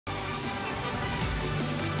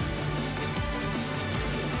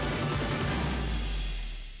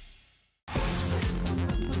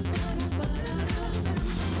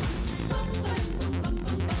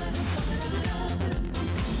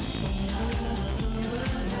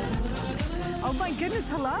Oh my goodness,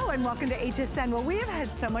 hello and welcome to HSN. Well, we have had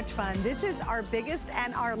so much fun. This is our biggest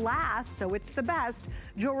and our last, so it's the best,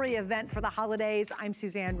 jewelry event for the holidays. I'm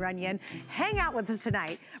Suzanne Runyon. Hang out with us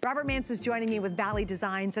tonight. Robert Manse is joining me with Bali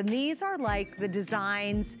Designs, and these are like the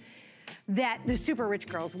designs that the super rich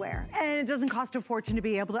girls wear. And it doesn't cost a fortune to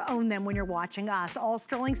be able to own them when you're watching us. All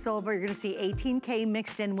sterling silver, you're gonna see 18K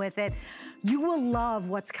mixed in with it. You will love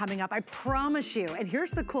what's coming up, I promise you. And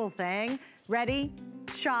here's the cool thing, ready,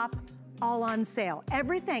 shop, all on sale.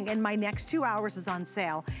 Everything in my next 2 hours is on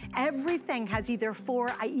sale. Everything has either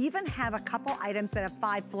 4, I even have a couple items that have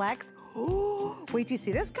 5 flex. Oh, wait till you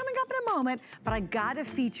see this coming up in a moment, but I gotta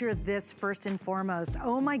feature this first and foremost.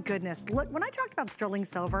 Oh my goodness, look, when I talked about sterling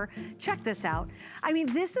silver, check this out. I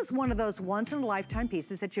mean, this is one of those once in a lifetime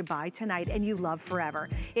pieces that you buy tonight and you love forever.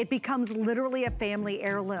 It becomes literally a family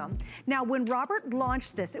heirloom. Now, when Robert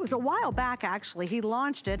launched this, it was a while back actually, he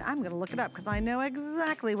launched it. I'm gonna look it up because I know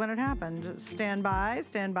exactly when it happened. Stand by,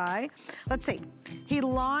 stand by. Let's see. He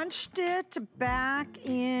launched it back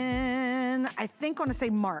in, I think I want to say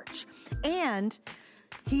March. And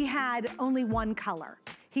he had only one color.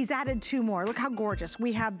 He's added 2 more. Look how gorgeous.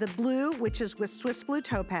 We have the blue, which is with Swiss Blue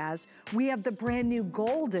Topaz. We have the brand new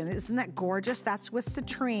golden. Isn't that gorgeous? That's with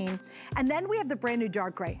citrine. And then we have the brand new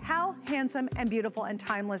dark gray. How handsome and beautiful and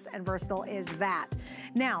timeless and versatile is that?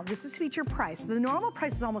 Now, this is feature price. The normal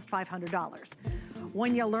price is almost $500.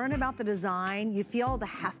 When you learn about the design, you feel the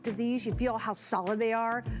heft of these, you feel how solid they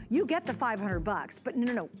are, you get the 500 bucks. But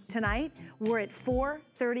no. Tonight, we're at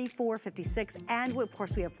 $430, $456, and of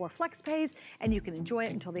course we have 4 flex pays, and you can enjoy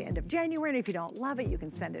it until the end of January, and if you don't love it, you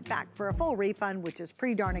can send it back for a full refund, which is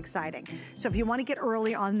pretty darn exciting. So if you want to get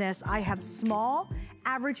early on this, I have small,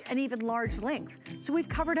 average, and even large length. So we've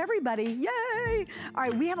covered everybody, yay! All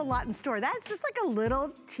right, we have a lot in store. That's just like a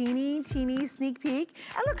little teeny sneak peek.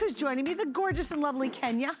 And look who's joining me, the gorgeous and lovely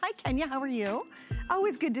Kenya. Hi Kenya, how are you?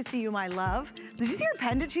 Always good to see you, my love. Did you see her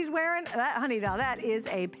pendant she's wearing? That, honey, now that is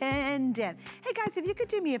a pendant. Hey guys, if you could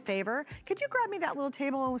do me a favor, could you grab me that little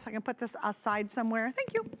table so I can put this aside somewhere?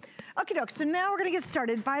 Thank you. Okay, doke, so now we're gonna get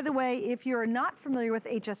started. By the way, if you're not familiar with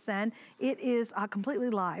HSN, it is completely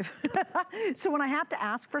live. So when I have to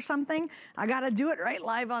ask for something, I gotta do it right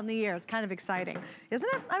live on the air. It's kind of exciting, isn't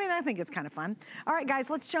it? I mean, I think it's kind of fun. All right, guys,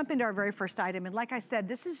 let's jump into our very first item. And like I said,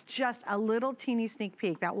 this is just a little teeny sneak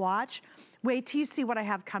peek. That watch, wait till you see what I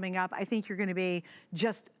have coming up. I think you're gonna be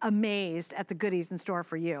just amazed at the goodies in store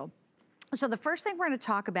for you. So the first thing we're gonna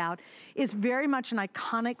talk about is very much an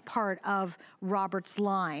iconic part of Robert's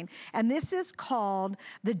line. And this is called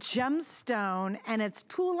the Gemstone, and it's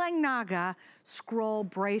Tulang Naga scroll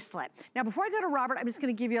bracelet. Now, before I go to Robert, I'm just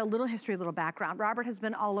gonna give you a little history, a little background. Robert has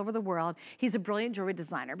been all over the world. He's a brilliant jewelry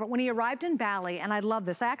designer. But when he arrived in Bali, and I love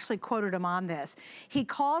this, I actually quoted him on this, he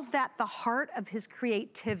calls that the heart of his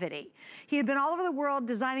creativity. He had been all over the world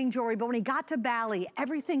designing jewelry, but when he got to Bali,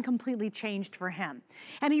 everything completely changed for him.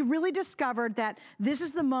 And he really discovered that this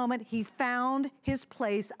is the moment he found his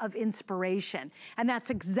place of inspiration. And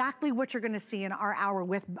that's exactly what you're gonna see in our hour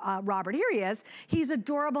with Robert. Here he is. He's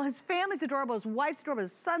adorable. His family's adorable. His wife's adorable.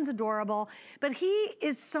 His son's adorable. But he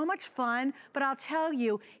is so much fun. But I'll tell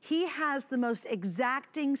you, he has the most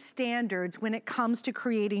exacting standards when it comes to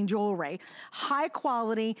creating jewelry. High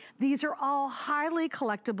quality. These are all highly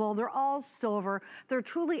collectible. They're all silver. They're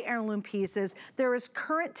truly heirloom pieces. They're as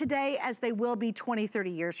current today as they will be 20,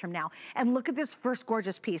 30 years from now. And look at this first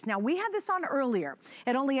gorgeous piece. Now, we had this on earlier.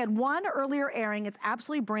 It only had 1 earlier airing. It's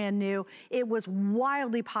absolutely brand new. It was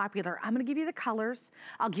wildly popular. I'm gonna give you the colors.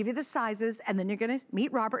 I'll give you the sizes, and then you're gonna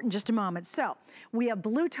meet Robert in just a moment. So, we have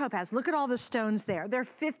blue topaz. Look at all the stones there. There are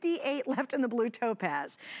 58 left in the blue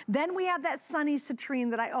topaz. Then we have that sunny citrine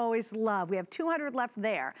that I always love. We have 200 left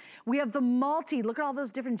there. We have the multi. Look at all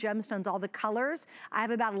those different gemstones, all the colors. I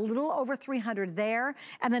have about a little over 300 there.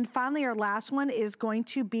 And then finally, our last one is going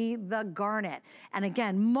to be the garnet. And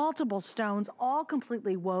again, multiple stones, all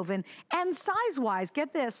completely woven. And size-wise,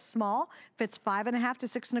 get this, small, fits 5.5 to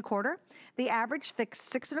 6 1/4. The average fits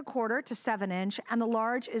 6 1/4 to 7 inch, and the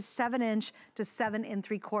large is 7 inch to 7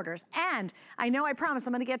 3/4. And I know I promise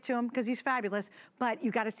I'm gonna get to him because he's fabulous, but you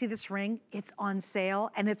gotta see this ring. It's on sale,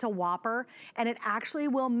 and it's a whopper, and it actually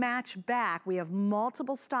will match back. We have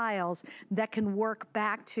multiple styles that can work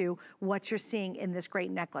back to what you're seeing in this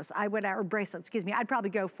great necklace. Or bracelet, excuse me. I'd probably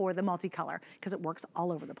go for the multicolor because it works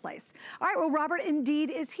all over the place. All right, well, Robert indeed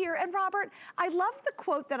is here. And Robert, I love the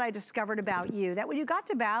quote that I discovered about you, that when you got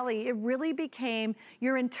to Bali, it really became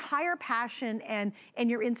your entire passion and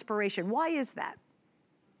your inspiration. Why is that?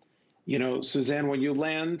 You know, Suzanne, when you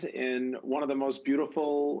land in one of the most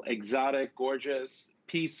beautiful, exotic, gorgeous,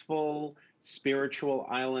 peaceful, spiritual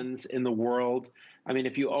islands in the world. I mean,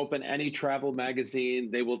 if you open any travel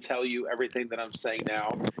magazine, they will tell you everything that I'm saying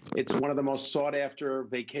now. It's one of the most sought after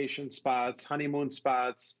vacation spots, honeymoon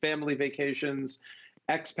spots, family vacations.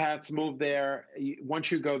 Expats move there.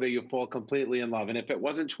 Once you go there, you fall completely in love. And if it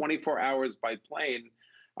wasn't 24 hours by plane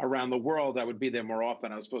around the world, I would be there more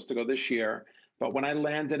often. I was supposed to go this year. But when I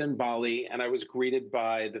landed in Bali and I was greeted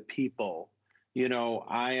by the people, you know,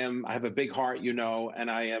 I have a big heart, you know,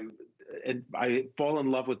 and I fall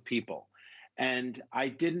in love with people. And I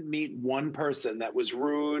didn't meet one person that was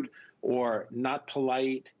rude or not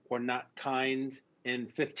polite or not kind in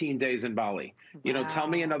 15 days in Bali. Wow. You know, tell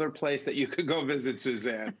me another place that you could go visit,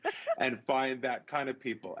 Suzanne, and find that kind of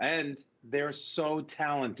people. And they're so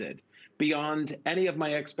talented beyond any of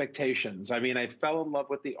my expectations. I mean, I fell in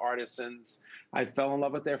love with the artisans. I fell in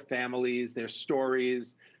love with their families, their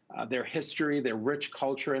stories, their history, their rich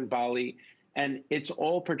culture in Bali. And it's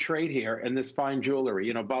all portrayed here in this fine jewelry.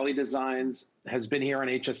 You know, Bali Designs has been here on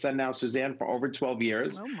HSN now, Suzanne, for over 12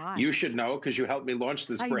 years. Oh my. You should know because you helped me launch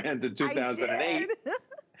this brand in 2008.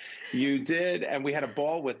 You did, and we had a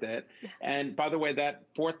ball with it. And by the way, that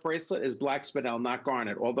fourth bracelet is black spinel, not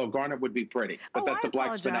garnet, although garnet would be pretty. But that's a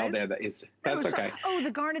black spinel there. That's okay. Oh,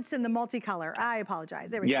 the garnet's in the multicolor. I apologize.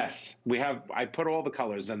 There we go. Yes, I put all the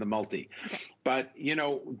colors in the multi. Okay. But, you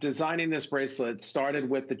know, designing this bracelet started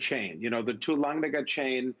with the chain. You know, the Tulangnaga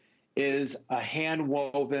chain is a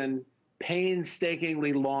hand-woven,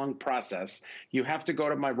 painstakingly long process. You have to go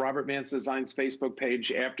to my Robert Manse Designs Facebook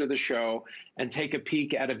page after the show and take a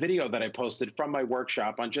peek at a video that I posted from my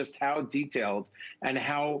workshop on just how detailed and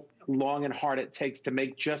how long and hard it takes to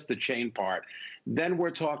make just the chain part. Then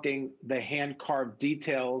we're talking the hand-carved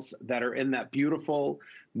details that are in that beautiful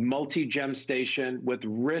multi-gem station with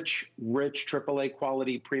rich, rich AAA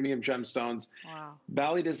quality premium gemstones. Wow.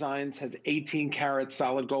 Bali Designs has 18 karat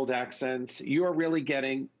solid gold accents. You are really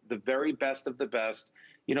getting the very best of the best.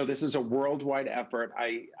 You know, this is a worldwide effort.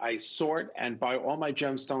 I sort and buy all my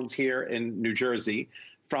gemstones here in New Jersey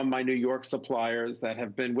from my New York suppliers that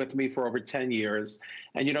have been with me for over 10 years.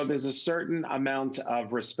 And, you know, there's a certain amount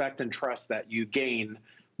of respect and trust that you gain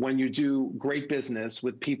when you do great business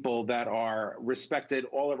with people that are respected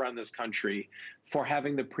all around this country for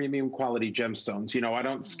having the premium quality gemstones. You know, I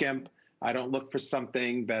don't skimp. I don't look for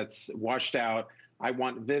something that's washed out. I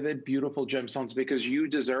want vivid, beautiful gemstones because you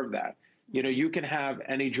deserve that. You know, you can have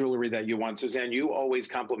any jewelry that you want. Suzanne, you always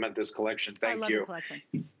compliment this collection. Thank you. I love the collection.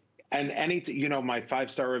 And you know, my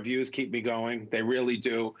 5-star reviews keep me going. They really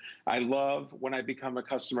do. I love when I become a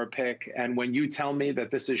customer pick. And when you tell me that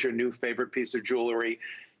this is your new favorite piece of jewelry,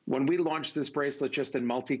 when we launched this bracelet just in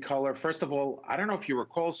multicolor, first of all, I don't know if you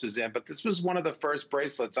recall, Suzanne, but this was one of the first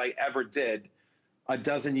bracelets I ever did a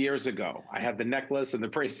dozen years ago. I had the necklace and the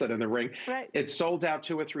bracelet and the ring. Right. It sold out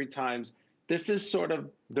 2 or 3 times. This is sort of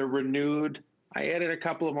the renewed. I added a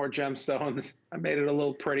couple of more gemstones. I made it a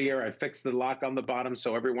little prettier. I fixed the lock on the bottom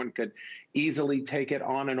so everyone could easily take it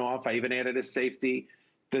on and off. I even added a safety.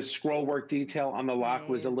 The scroll work detail on the lock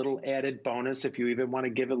was a little added bonus if you even want to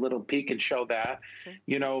give a little peek and show that. Sure.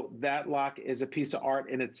 You know, that lock is a piece of art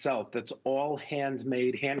in itself. That's all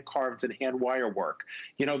handmade, hand carved, and hand wire work.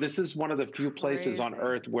 You know, this is one of the few places on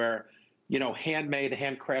earth where, you know, handmade,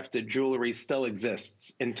 handcrafted jewelry still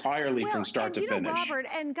exists entirely from start to finish. You know, Robert,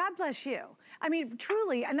 and God bless you. I mean,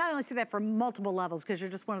 truly, I not only say that for multiple levels, because you're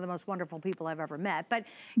just one of the most wonderful people I've ever met, but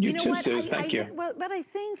you know too, what? Suze, thank you. Well, but I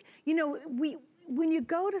think, you know, when you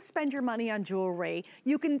go to spend your money on jewelry,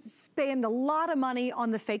 you can spend a lot of money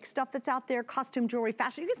on the fake stuff that's out there, costume jewelry,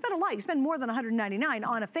 fashion. You can spend a lot. You spend more than $199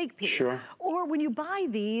 on a fake piece. Sure. Or when you buy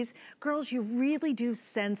these, girls, you really do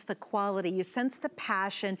sense the quality. You sense the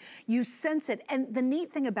passion. You sense it. And the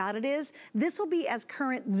neat thing about it is this will be as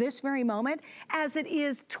current this very moment as it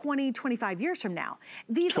is 20, 25 years from now.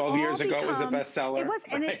 These 12 years ago it was a bestseller. It was.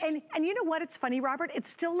 Right. And you know what? It's funny, Robert. It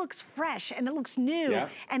still looks fresh and it looks new. Yeah.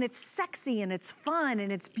 And it's sexy and it's fun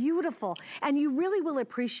and it's beautiful, and you really will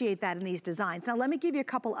appreciate that in these designs. Now let me give you a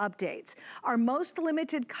couple updates. Our most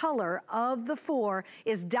limited color of the 4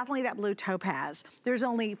 is definitely that blue topaz. There's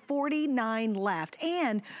only 49 left,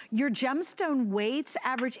 and your gemstone weights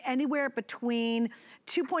average anywhere between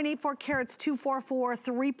 2.84 carats, 244,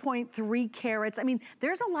 3.3 carats. I mean,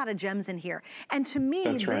 there's a lot of gems in here. And to me,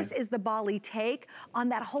 this is the Bali take on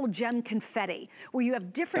that whole gem confetti, where you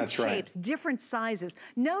have different shapes, different sizes.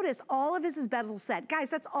 Notice all of this is beveled bezel set.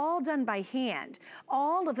 Guys, that's all done by hand.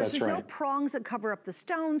 All of this, there's no prongs that cover up the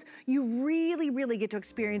stones. You really, really get to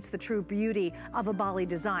experience the true beauty of a Bali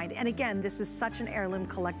design. And again, this is such an heirloom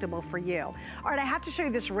collectible for you. All right, I have to show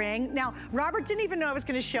you this ring. Now, Robert didn't even know I was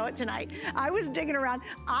gonna show it tonight. I was digging around.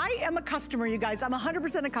 I am a customer, you guys. I'm 100%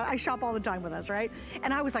 a customer. I shop all the time with us, right?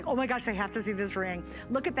 And I was like, oh my gosh, I have to see this ring.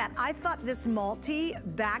 Look at that. I thought this multi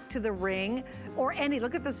back to the ring, or any,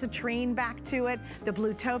 look at the citrine back to it, the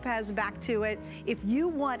blue topaz back to it. If you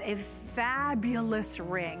want a fabulous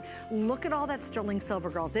ring, look at all that sterling silver,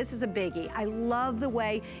 girls. This is a biggie. I love the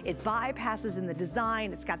way it bypasses in the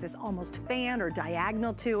design. It's got this almost fan or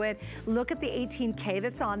diagonal to it. Look at the 18K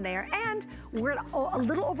that's on there, and we're at a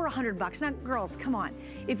little over $100. Now, girls, come on.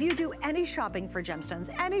 If you do any shopping for gemstones,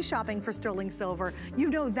 any shopping for sterling silver, you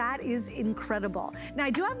know that is incredible. Now, I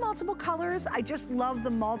do have multiple colors. I just love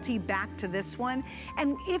the multi back to this one.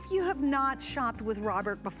 And if you have not shopped with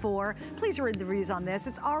Robert before, please read the reviews on this.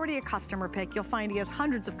 It's already a customer pick. You'll find he has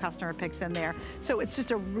hundreds of customer picks in there. So it's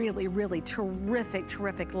just a really, really terrific,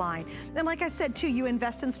 terrific line. And like I said too, you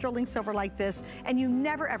invest in sterling silver like this and you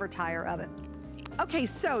never ever tire of it. Okay,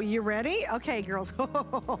 so you ready? Okay, girls.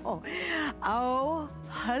 Oh,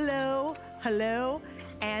 hello, hello,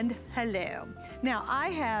 and hello. Now I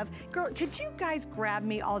have, girl, could you guys grab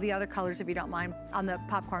me all the other colors if you don't mind on the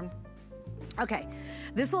popcorn? Okay,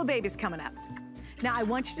 this little baby's coming up. Now I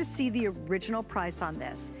want you to see the original price on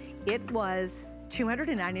this. It was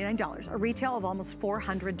 $299, a retail of almost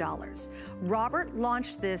 $400. Robert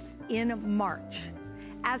launched this in March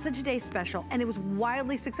as a Today Special, and it was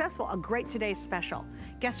wildly successful, a great Today Special.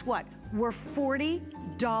 Guess what? We're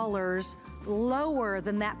 $40 lower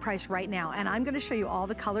than that price right now. And I'm gonna show you all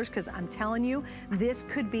the colors because I'm telling you, this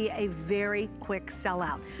could be a very quick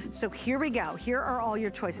sellout. So here we go. Here are all your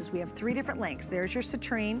choices. We have 3 different lengths. There's your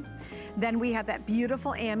citrine. Then we have that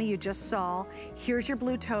beautiful Amy you just saw. Here's your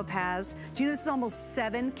blue topaz. Do you know this is almost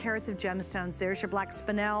 7 carats of gemstones? There's your black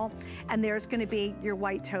spinel, and there's gonna be your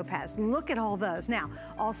white topaz. Look at all those. Now,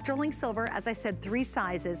 all sterling silver, as I said, 3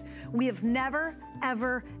 sizes. We have never,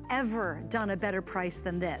 ever, ever done a better price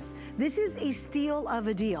than this. This is a steal of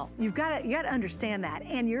a deal. You gotta understand that.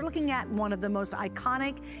 And you're looking at one of the most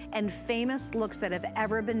iconic and famous looks that have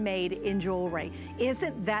ever been made in jewelry.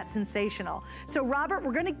 Isn't that sensational? So Robert,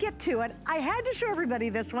 we're gonna get to it. I had to show everybody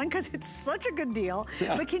this one because it's such a good deal.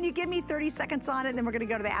 Yeah. But can you give me 30 seconds on it, and then we're gonna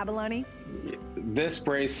go to the abalone? This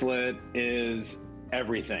bracelet is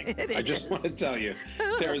everything. I just want to tell you,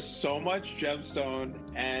 there's so much gemstone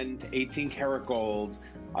and 18 karat gold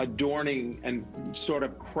adorning and sort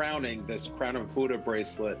of crowning this crown of Buddha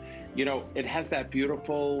bracelet. You know, it has that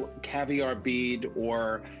beautiful caviar bead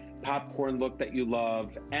or popcorn look that you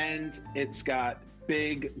love, and it's got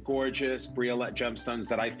big, gorgeous briolette gemstones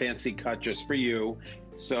that I fancy cut just for you.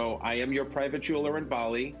 So I am your private jeweler in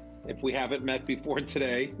Bali. If we haven't met before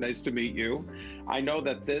today, nice to meet you. I know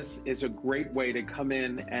that this is a great way to come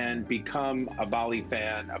in and become a Bali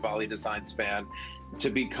fan, a Bali Designs fan, to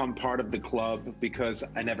become part of the club, because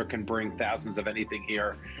I never can bring thousands of anything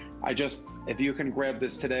here. If you can grab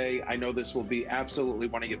this today, I know this will be absolutely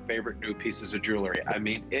one of your favorite new pieces of jewelry. I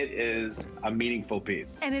mean, it is a meaningful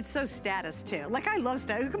piece. And it's so status too. Like, I love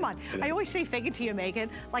status, come on. I always say fake it till you make it.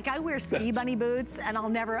 Like, I wear ski bunny boots, and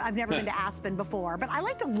I've never been to Aspen before, but I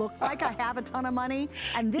like to look like I have a ton of money.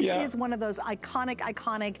 And this is one of those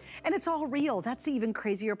iconic, and it's all real. That's the even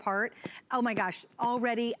crazier part. Oh my gosh,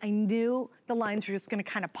 already I knew the lines were just gonna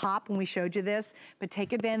kind of pop when we showed you this, but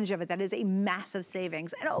take advantage of it. That is a massive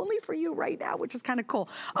savings, and only for you right now, which is kind of cool.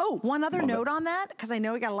 Oh, one other note on that, because I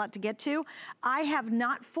know we got a lot to get to. I have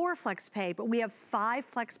not 4 flex pay, but we have 5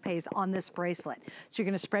 flex pays on this bracelet. So you're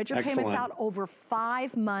gonna spread your payments out over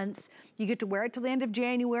 5 months. You get to wear it till the end of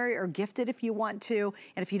January or gift it if you want to.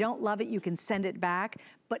 And if you don't love it, you can send it back.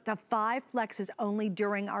 But the 5 flex is only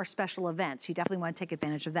during our special events. You definitely want to take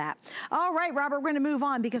advantage of that. All right, Robert, we're gonna move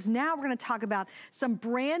on, because now we're gonna talk about some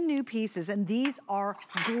brand new pieces, and these are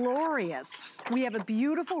glorious. We have a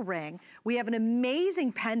beautiful ring. We have an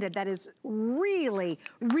amazing pendant that is really,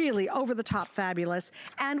 really over the top fabulous.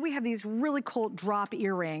 And we have these really cool drop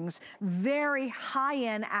earrings, very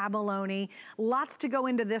high-end abalone. Lots to go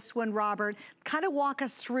into this one, Robert. Kind of walk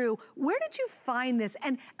us through, where did you find this?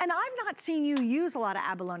 And I've not seen you use a lot of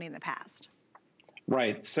abalone in the past.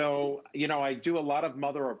 Right, so, you know, I do a lot of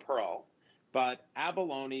mother of pearl, but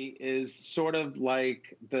abalone is sort of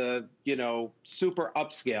like the, you know, super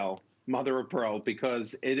upscale mother of pearl,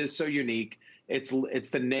 because it is so unique. It's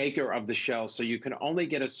the nacre of the shell, so you can only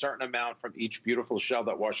get a certain amount from each beautiful shell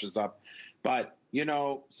that washes up. But, you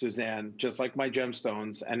know, Suzanne, just like my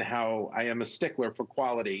gemstones and how I am a stickler for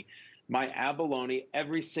quality, my abalone,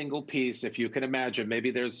 every single piece, if you can imagine,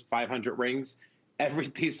 maybe there's 500 rings, every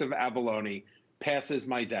piece of abalone passes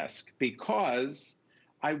my desk because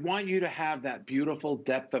I want you to have that beautiful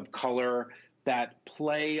depth of color, that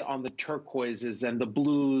play on the turquoises and the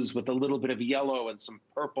blues with a little bit of yellow and some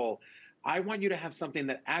purple. I want you to have something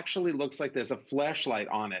that actually looks like there's a flashlight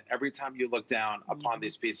on it every time you look down upon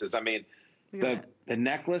these pieces. I mean, the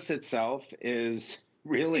necklace itself is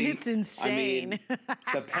really, it's insane. I mean,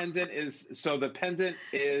 the pendant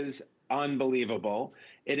is unbelievable.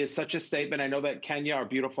 It is such a statement. I know that Kenya, our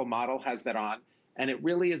beautiful model, has that on, and it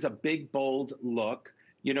really is a big, bold look.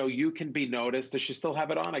 You know, you can be noticed. Does she still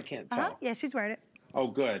have it on? I can't tell. Yeah, she's wearing it. Oh,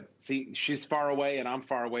 good. See, she's far away and I'm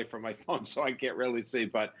far away from my phone, so I can't really see.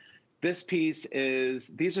 But this piece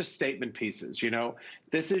these are statement pieces, you know.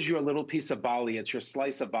 This is your little piece of Bali. It's your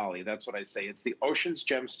slice of Bali. That's what I say. It's the ocean's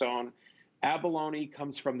gemstone. Abalone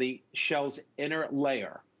comes from the shell's inner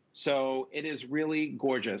layer. So it is really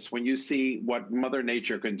gorgeous when you see what Mother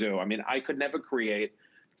Nature can do. I mean, I could never create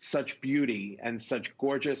such beauty and such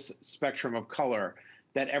gorgeous spectrum of color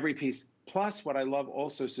that every piece. Plus, what I love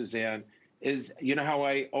also, Suzanne, is, you know how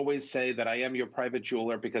I always say that I am your private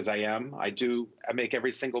jeweler, because I am. I make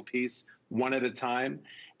every single piece one at a time.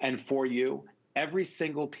 And for you, every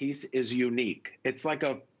single piece is unique. It's like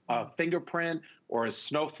a fingerprint or a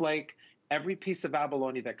snowflake. Every piece of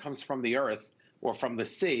abalone that comes from the earth or from the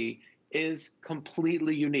sea is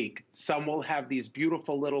completely unique. Some will have these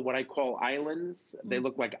beautiful little, what I call islands. They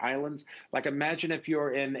look like islands. Like, imagine if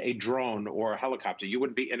you're in a drone or a helicopter. You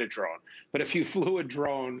wouldn't be in a drone. But if you flew a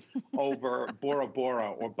drone over Bora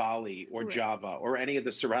Bora or Bali or Java or any of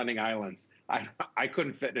the surrounding islands, I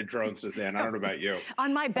couldn't fit in a drone, Suzanne. I don't know about you.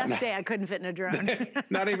 On my best day, I couldn't fit in a drone.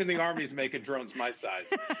 Not even the Army's making drones my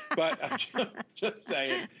size. But I'm just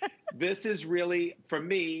saying, this is really, for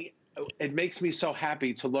me, it makes me so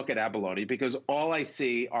happy to look at abalone because all I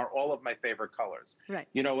see are all of my favorite colors. Right.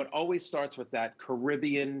 You know, it always starts with that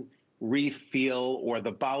Caribbean reef feel or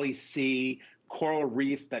the Bali Sea coral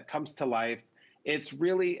reef that comes to life. It's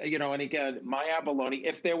really, you know, and again, my abalone,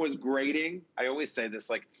 if there was grading, I always say this,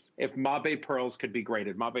 like, if Mabe pearls could be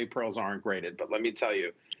graded, Mabe pearls aren't graded, but let me tell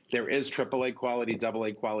you, there is AAA quality,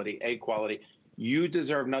 AA quality, A quality. You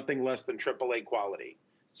deserve nothing less than AAA quality.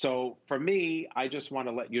 So for me, I just want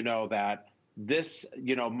to let you know that this,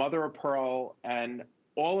 you know, mother of pearl and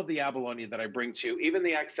all of the abalone that I bring to you, even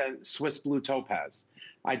the accent Swiss blue topaz,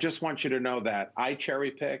 I just want you to know that I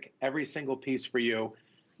cherry pick every single piece for you.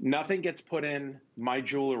 Nothing gets put in my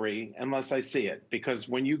jewelry unless I see it, because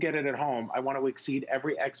when you get it at home, I want to exceed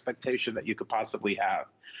every expectation that you could possibly have.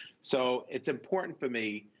 So it's important for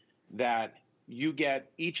me that you get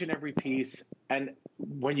each and every piece, and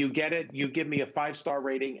when you get it, you give me a 5-star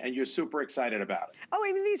rating and you're super excited about it. Oh,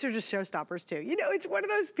 I mean, these are just showstoppers too. You know, it's one of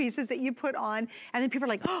those pieces that you put on and then people are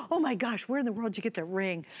like, oh my gosh, where in the world did you get the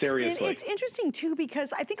ring? Seriously. And it's interesting too,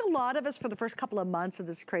 because I think a lot of us for the first couple of months of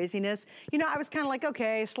this craziness, you know, I was kind of like,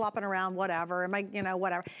 okay, slopping around, whatever, am I, you know,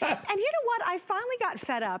 whatever. And you know what? I finally got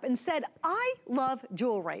fed up and said, I love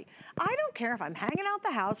jewelry. I don't care if I'm hanging out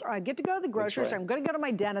the house or I get to go to the grocery store, I'm gonna go to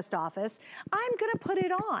my dentist office, I'm gonna put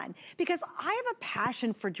it on because I have a passion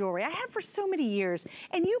for jewelry. I have for so many years,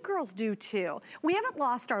 and you girls do too. We haven't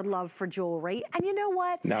lost our love for jewelry, and you know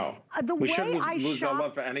what? No, we shouldn't lose our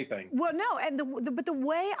love for anything. Well, no, and but the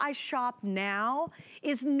way I shop now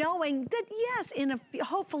is knowing that yes, in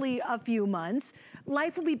hopefully a few months,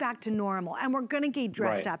 life will be back to normal, and we're gonna get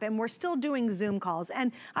dressed up, and we're still doing Zoom calls.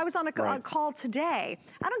 And I was on a call today.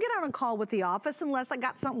 I don't get on a call with the office unless I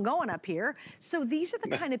got something going up here. So these are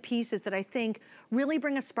the kind of pieces that I think really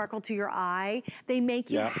bring a sparkle to your eye. They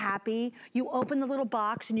make you happy. You open the little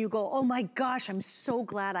box and you go, oh my gosh, I'm so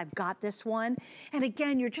glad I've got this one. And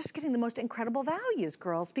again, you're just getting the most incredible values,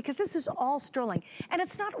 girls, because this is all sterling. And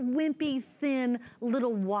it's not wimpy, thin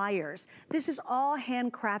little wires. This is all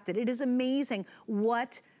handcrafted. It is amazing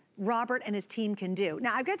what Robert and his team can do.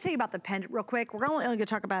 Now, I've got to tell you about the pendant real quick. We're only going to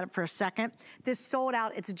talk about it for a second. This sold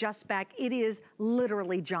out. It's just back. It is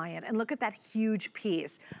literally giant. And look at that huge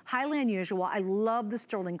piece. Highly unusual. I love the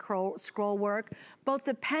sterling scroll work. Both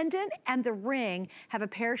the pendant and the ring have a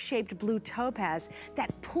pear-shaped blue topaz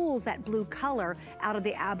that pulls that blue color out of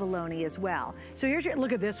the abalone as well. So here's your,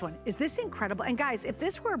 look at this one. Is this incredible? And guys, if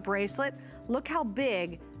this were a bracelet, look how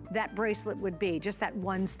big that bracelet would be, just that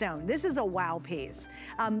one stone. This is a wow piece.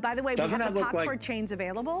 By the way, we have the popcorn chains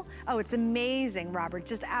available. Oh, it's amazing, Robert,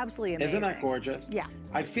 just absolutely amazing. Isn't that gorgeous? Yeah.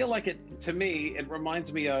 I feel like it, to me, it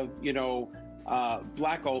reminds me of, you know,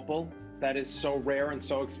 black opal. That is so rare and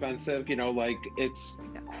so expensive. You know, like it's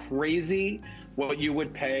crazy what you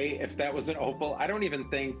would pay if that was an opal. I don't even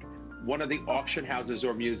think one of the auction houses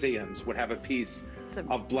or museums would have a piece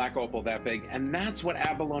of black opal that big. And that's what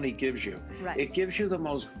abalone gives you. Right. It gives you the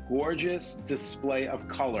most gorgeous display of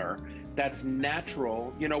color that's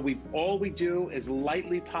natural. You know, all we do is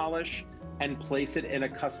lightly polish and place it in a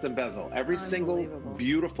custom bezel. Every single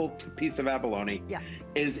beautiful piece of abalone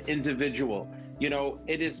is individual. You know,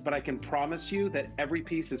 it is, but I can promise you that every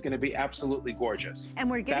piece is going to be absolutely gorgeous. And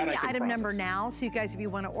we're getting the item number now, so you guys, if you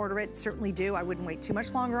want to order it, certainly do. I wouldn't wait too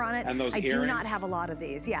much longer on it. And those earrings? I do not have a lot of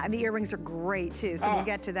these. Yeah, and the earrings are great too, so we'll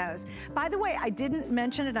get to those. By the way, I didn't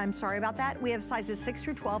mention it, I'm sorry about that. We have sizes 6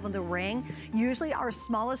 through 12 on the ring. Usually our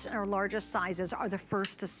smallest and our largest sizes are the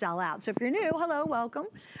first to sell out. So if you're new, hello, welcome.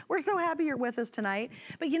 We're so happy you're with us tonight.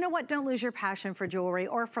 But you know what? Don't lose your passion for jewelry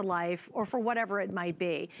or for life or for whatever it might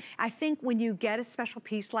be. I think when you get a special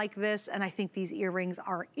piece like this, and I think these earrings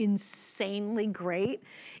are insanely great,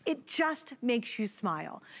 it just makes you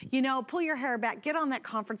smile. You know, pull your hair back, get on that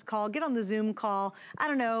conference call, get on the Zoom call, I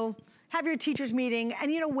don't know, have your teacher's meeting, and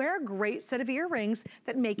you know, wear a great set of earrings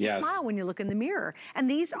that make you smile when you look in the mirror. And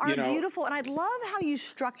these are beautiful, and I love how you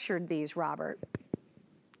structured these, Robert.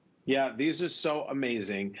 Yeah, these are so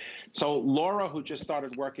amazing. So Laura, who just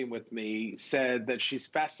started working with me, said that she's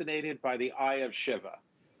fascinated by the eye of Shiva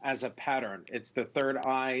as a pattern. It's the third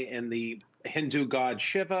eye in the Hindu god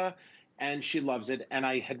Shiva, and she loves it. And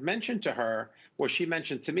I had mentioned to her, or she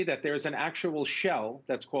mentioned to me, that there's an actual shell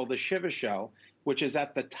that's called the Shiva shell, which is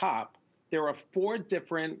at the top. There are 4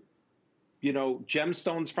 different, you know,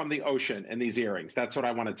 gemstones from the ocean in these earrings. That's what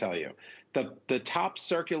I want to tell you. The top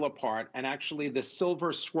circular part, and actually the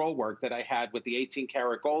silver scroll work that I had with the 18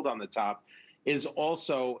 karat gold on the top, is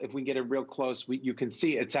also, if we get it real close, you can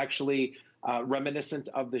see it's actually reminiscent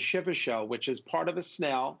of the Shiva shell, which is part of a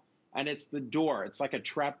snail, and it's the door. It's like a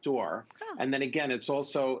trap door. And then again, it's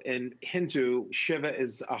also in Hindu, Shiva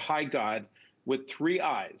is a high god with 3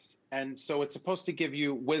 eyes. And so it's supposed to give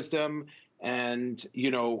you wisdom and, you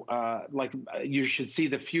know, like you should see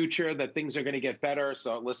the future, that things are going to get better.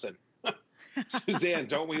 So listen, Suzanne,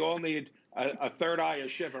 don't we all need a third eye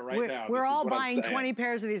of Shiva now? We're all buying 20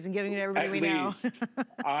 pairs of these and giving it to everybody we know.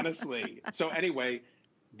 Honestly. So anyway,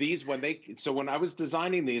 these, when I was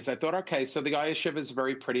designing these, I thought, okay, so the eye of Shiva is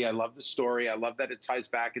very pretty. I love the story. I love that it ties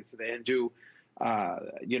back into the Hindu,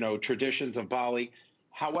 you know, traditions of Bali.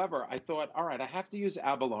 However, I thought, all right, I have to use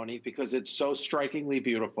abalone because it's so strikingly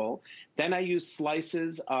beautiful. Then I used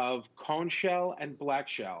slices of cone shell and black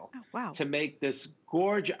shell to make this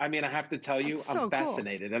gorgeous. I mean, I have to tell you, I'm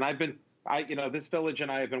fascinated. And you know, this village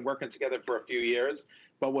and I have been working together for a few years.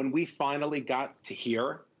 But when we finally got to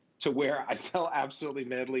here, to where I fell absolutely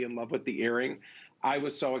madly in love with the earring, I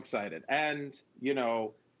was so excited. And, you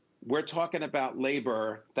know, we're talking about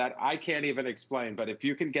labor that I can't even explain. But if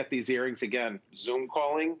you can get these earrings, again, Zoom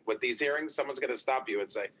calling with these earrings, someone's going to stop you and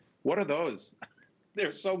say, what are those?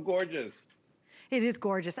 They're so gorgeous. It is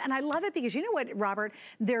gorgeous. And I love it because you know what, Robert?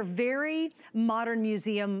 They're very modern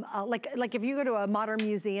museum, like if you go to a modern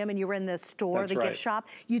museum and you were in the store, gift shop,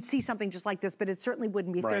 you'd see something just like this, but it certainly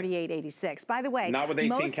wouldn't be $38.86. By the way, not with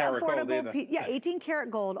 18 karat gold either. 18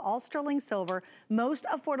 karat gold, all sterling silver, most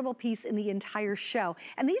affordable piece in the entire show.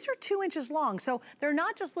 And these are 2 inches long, so they're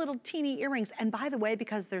not just little teeny earrings. And by the way,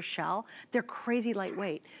 because they're shell, they're crazy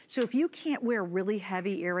lightweight. So if you can't wear really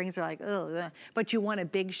heavy earrings, they're like, ugh, but you want a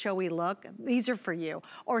big showy look, these are for you.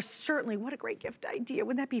 Or certainly, what a great gift idea.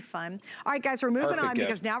 Wouldn't that be fun? All right, guys, we're moving on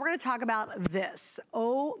because now we're going to talk about this.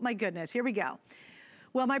 Oh my goodness, here we go.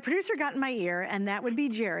 Well, my producer got in my ear, and that would be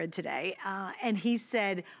Jared today, and he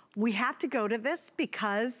said, we have to go to this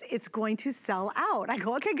because it's going to sell out. I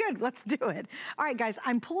go, okay, good, let's do it. All right, guys,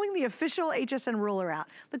 I'm pulling the official HSN ruler out.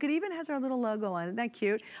 Look, it even has our little logo on it. Isn't that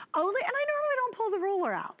cute? And I normally don't pull the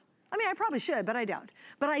ruler out. I mean, I probably should, but I don't.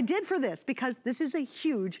 But I did for this because this is a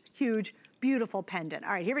huge, huge, beautiful pendant.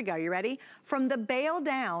 All right, here we go. You ready? From the bail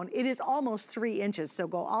down, it is almost 3 inches. So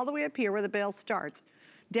go all the way up here where the bail starts,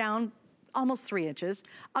 down almost 3 inches.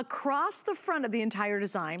 Across the front of the entire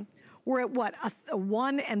design, we're at what, a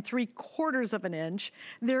 1 3/4 of an inch.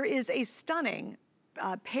 There is a stunning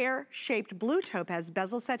pear-shaped blue topaz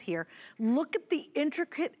bezel set here. Look at the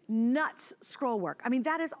intricate nuts scroll work. I mean,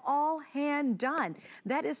 that is all hand done.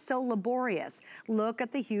 That is so laborious. Look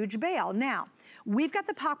at the huge bail. Now, we've got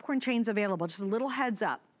the popcorn chains available, just a little heads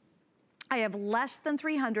up. I have less than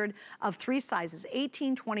 300 of 3 sizes,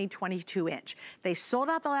 18, 20, 22 inch. They sold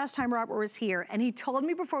out the last time Robert was here, and he told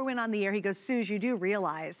me before we went on the air, he goes, Suze, you do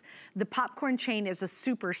realize the popcorn chain is a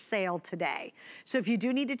super sale today. So if you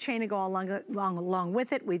do need a chain to go along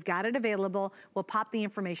with it, we've got it available. We'll pop the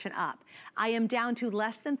information up. I am down to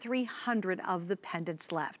less than 300 of the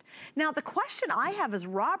pendants left. Now, the question I have is,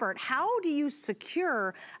 Robert, how do you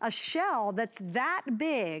secure a shell that's that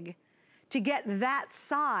big to get that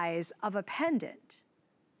size of a pendant?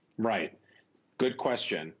 Right. Good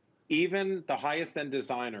question. Even the highest end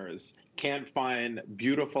designers can't find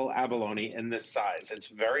beautiful abalone in this size. It's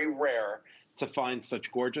very rare to find such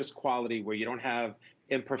gorgeous quality where you don't have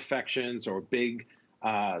imperfections or big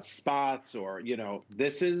spots, or, you know,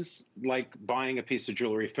 this is like buying a piece of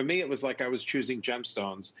jewelry. For me, it was like I was choosing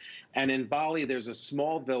gemstones. And in Bali, there's a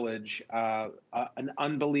small village, an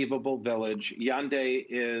unbelievable village. Yande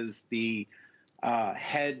is the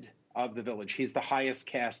head of the village. He's the highest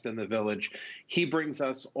caste in the village. He brings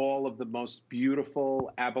us all of the most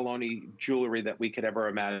beautiful abalone jewelry that we could ever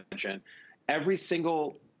imagine. Every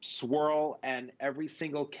single swirl and every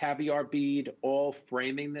single caviar bead, all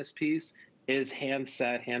framing this piece, is hand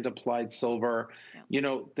set, hand applied silver. Yeah. You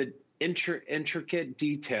know, the intricate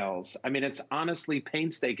details. I mean, it's honestly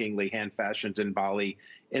painstakingly hand fashioned in Bali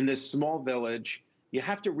in this small village. You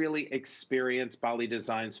have to really experience Bali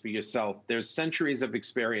designs for yourself. There's centuries of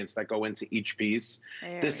experience that go into each piece.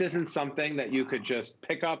 This isn't something that you could just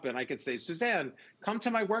pick up and I could say, Suzanne, come to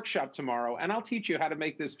my workshop tomorrow and I'll teach you how to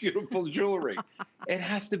make this beautiful jewelry. It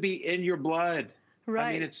has to be in your blood. Right.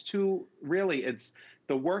 I mean, it's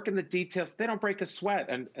the work and the details. They don't break a sweat.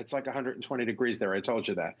 And it's like 120 degrees there. I told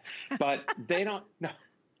you that. But they don't, no.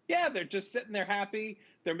 Yeah, they're just sitting there happy.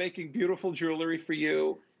 They're making beautiful jewelry for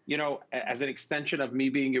you. You know, as an extension of me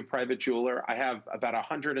being your private jeweler, I have about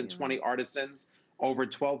 120 artisans over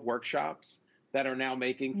 12 workshops that are now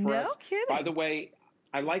making for us. No kidding. By the way,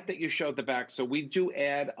 I like that you showed the back. So we do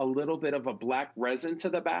add a little bit of a black resin to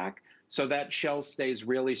the back so that shell stays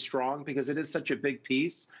really strong because it is such a big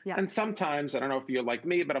piece. Yeah. And sometimes, I don't know if you're like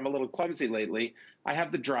me, but I'm a little clumsy lately. I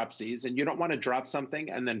have the dropsies, and you don't want to drop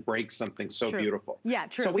something and then break something so beautiful. Yeah,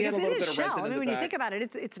 true. So we have a little bit of resin in the back. I mean, when you think about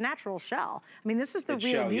it, it's natural shell. I mean, this is the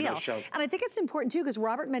real deal. You know, and I think it's important, too, because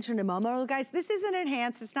Robert mentioned a moment ago, guys, this isn't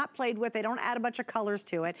enhanced. It's not played with. They don't add a bunch of colors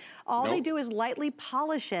to it. All they do is lightly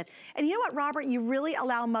polish it. And you know what, Robert? You really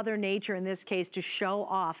allow Mother Nature, in this case, to show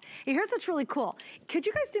off. And here's what's really cool. Could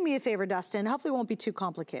you guys do me a favor, Dustin? Hopefully it won't be too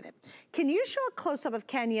complicated. Can you show a close-up of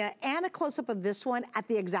Kenya and a close-up of this one at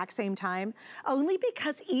the exact same time? Only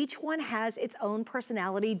because each one has its own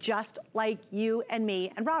personality, just like you and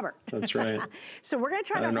me and Robert. That's right. So we're gonna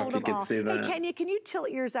try to hold them all. Hey, Kenya, can you tilt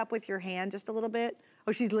yours up with your hand just a little bit?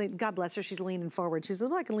 Oh, she's leaning, God bless her, she's leaning forward. She's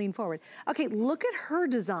like a lean forward. Okay, look at her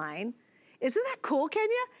design. Isn't that cool, Kenya?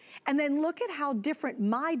 And then look at how different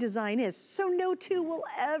my design is. So no two will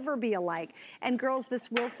ever be alike. And girls, this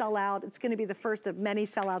will sell out. It's gonna be the first of many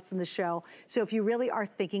sellouts in the show. So if you really are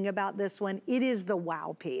thinking about this one, it is the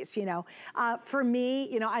wow piece, you know. For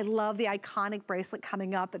me, you know, I love the iconic bracelet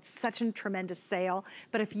coming up. It's such a tremendous sale.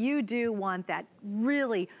 But if you do want that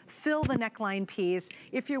really fill the neckline piece,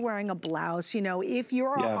 if you're wearing a blouse, you know, if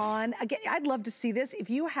you're on, again, I'd love to see this. If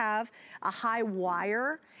you have a high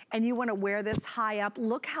wire and you wanna wear this high up,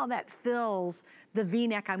 look how that fills the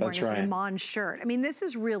V-neck I'm wearing. It's a Mon shirt. I mean, this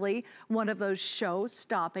is really one of those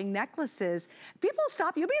show-stopping necklaces. People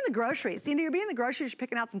stop, you'll be in the groceries. You know, you'll be in the groceries, you're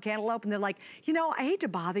picking out some cantaloupe, and they're like, you know, I hate to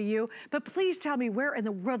bother you, but please tell me, where in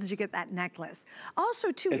the world did you get that necklace?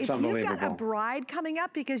 Also, too, if you've got a bride coming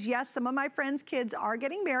up, because yes, some of my friends' kids are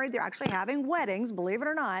getting married, they're actually having weddings, believe it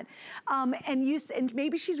or not, and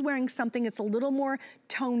maybe she's wearing something that's a little more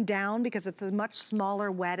toned down because it's a much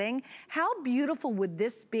smaller wedding. How beautiful would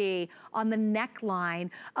this be on the neckline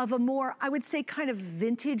of a more, I would say, kind of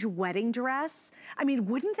vintage wedding dress? I mean,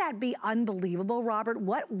 wouldn't that be unbelievable, Robert?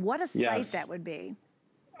 What a sight that would be.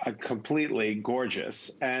 Completely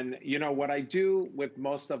gorgeous. And you know, what I do with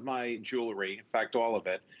most of my jewelry, in fact, all of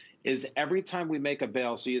it, is every time we make a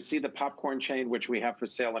bail, so you see the popcorn chain, which we have for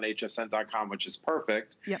sale on hsn.com, which is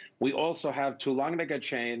perfect. Yep. We also have Tulangnaga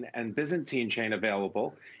chain and Byzantine chain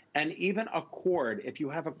available. And even a cord, if you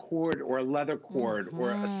have a cord or a leather cord or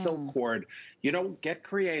a silk cord, you know, get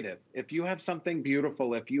creative. If you have something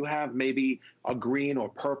beautiful, if you have maybe a green or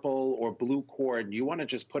purple or blue cord, and you want to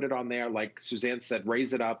just put it on there, like Suzanne said,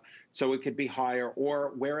 raise it up so it could be higher,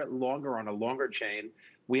 or wear it longer on a longer chain.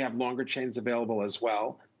 We have longer chains available as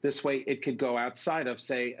well. This way it could go outside of,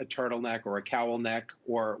 say, a turtleneck or a cowl neck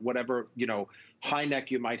or whatever, you know, high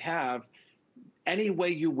neck you might have. any way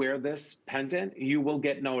you wear this pendant, you will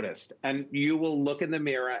get noticed, and you will look in the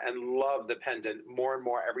mirror and love the pendant more and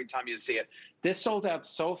more every time you see it. This sold out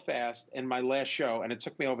so fast in my last show, and it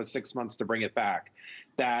took me over 6 months to bring it back,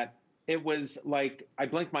 that it was like I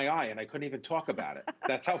blinked my eye and I couldn't even talk about it.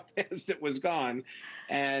 That's how fast it was gone.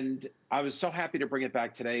 And I was so happy to bring it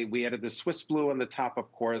back today. We added the Swiss blue on the top,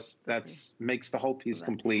 of course. That makes the whole piece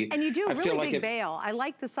complete. And you do a really big bail. I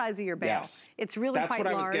like the size of your bail. Yes. It's really quite large.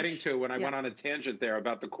 That's what I was getting to when I went on a tangent there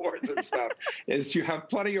about the cords and stuff, is you have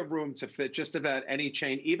plenty of room to fit just about any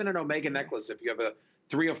chain, even an Omega necklace. If you have a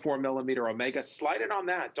 3 or 4 millimeter Omega, slide it on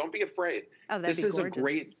that. Don't be afraid. Oh, that'd be gorgeous. This is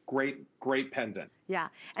a great pendant. Yeah,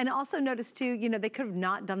 and also notice too, you know, they could have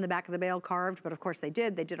not done the back of the bail carved, but of course they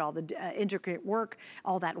did. They did all the intricate work,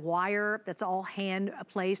 all that wire, that's all hand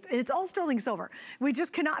placed. And it's all sterling silver. We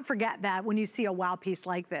just cannot forget that when you see a wow piece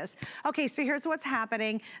like this. Okay, so here's what's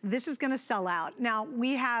happening. This is gonna sell out. Now,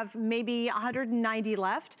 we have maybe 190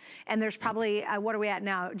 left, and there's probably, what are we at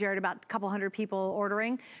now, Jared, about a couple hundred people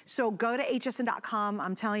ordering. So go to hsn.com,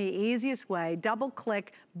 I'm telling you, easiest way, double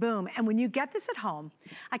click, boom. And when you get this at home,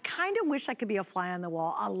 I kind of wish I could be a fly on the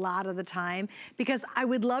wall a lot of the time, because I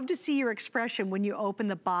would love to see your expression when you open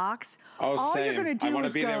the box. Oh, all same. You're gonna do I want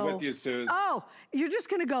is to be go, there with you, Suze. Oh, you're just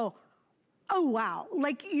gonna go, oh wow,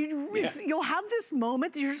 like you'll have this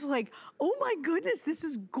moment that you're just like, oh my goodness, this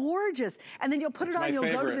is gorgeous. And then you'll put it on,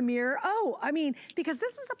 you'll go to the mirror. Oh, I mean, because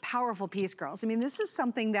this is a powerful piece, girls. I mean, this is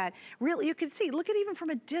something that really you can see, look at even from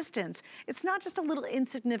a distance. It's not just a little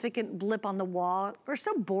insignificant blip on the wall. We're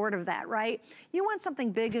so bored of that, right? You want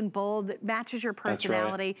something big and bold that matches your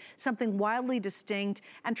personality, something wildly distinct.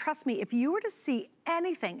 And trust me, if you were to see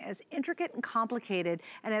anything as intricate and complicated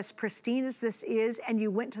and as pristine as this is, and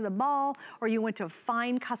you went to the mall or you went to a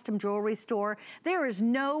fine custom jewelry store, there is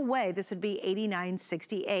no way this would be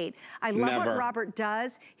 $89.68. I love what Robert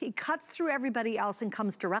does. He cuts through everybody else and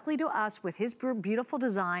comes directly to us with his beautiful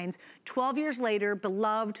designs, 12 years later,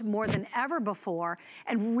 beloved more than ever before,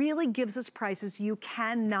 and really gives us prices you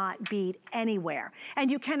cannot beat anywhere.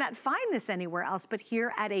 And you cannot find this anywhere else but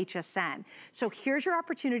here at HSN. So here's your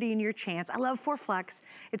opportunity and your chance. I love Flex.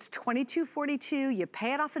 It's $22.42. You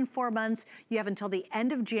pay it off in 4 months. You have until the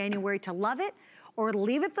end of January to love it or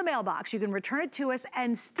leave it in the mailbox. You can return it to us,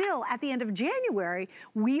 and still at the end of January,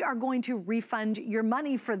 we are going to refund your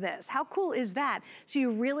money for this. How cool is that? So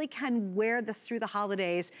you really can wear this through the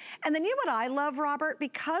holidays. And then you know what I love, Robert?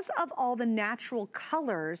 Because of all the natural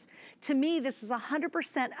colors, to me, this is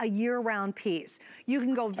 100% a year-round piece. You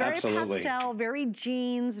can go very pastel, very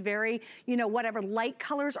jeans, very, you know, whatever, light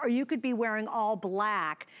colors, or you could be wearing all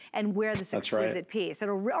black and wear this exquisite piece.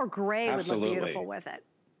 Or gray would look beautiful with it.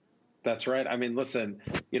 That's right. I mean, listen,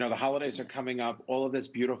 you know, the holidays are coming up. All of this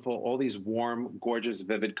beautiful, all these warm, gorgeous,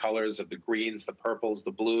 vivid colors of the greens, the purples, the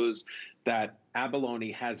blues that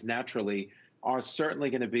abalone has naturally are certainly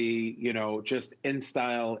going to be, you know, just in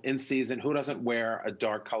style, in season. Who doesn't wear a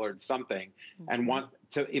dark colored something and want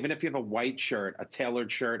to, even if you have a white shirt, a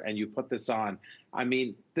tailored shirt, and you put this on? I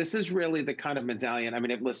mean, this is really the kind of medallion. I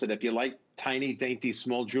mean, listen, if you like tiny, dainty,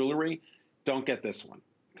 small jewelry, don't get this one,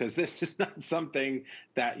 because this is not something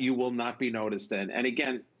that you will not be noticed in. And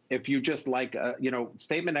again, if you just like, you know,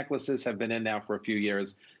 statement necklaces have been in now for a few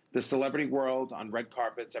years. The celebrity world on red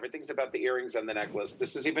carpets, everything's about the earrings and the necklace.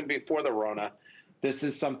 This is even before the Rona. This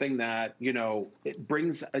is something that, you know, it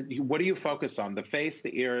brings, what do you focus on? The face,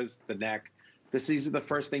 the ears, the neck. These are the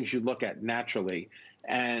first things you look at naturally.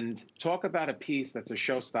 And talk about a piece that's a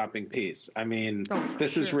show-stopping piece. I mean,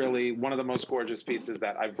 this is really one of the most gorgeous pieces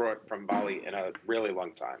that I've brought from Bali in a really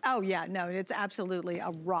long time. Oh, yeah, no, it's absolutely a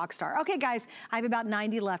rock star. Okay, guys, I have about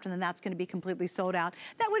 90 left, and then that's going to be completely sold out.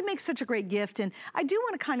 That would make such a great gift, and I do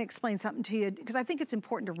want to kind of explain something to you, because I think it's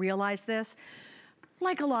important to realize this.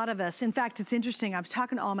 Like a lot of us, in fact, it's interesting. I was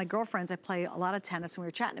talking to all my girlfriends. I play a lot of tennis, and we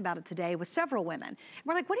were chatting about it today with several women. And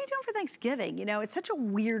we're like, what are you doing for Thanksgiving? You know, it's such a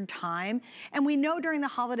weird time. And we know during the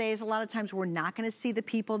holidays, a lot of times we're not gonna see the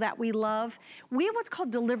people that we love. We have what's called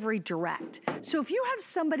delivery direct. So if you have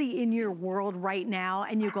somebody in your world right now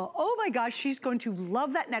and you go, oh my gosh, she's going to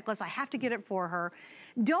love that necklace, I have to get it for her.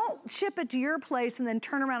 Don't ship it to your place and then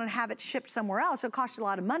turn around and have it shipped somewhere else. It'll cost you a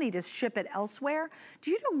lot of money to ship it elsewhere.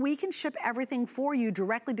 Do you know we can ship everything for you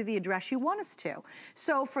directly to the address you want us to?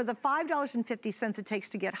 So for the $5.50 it takes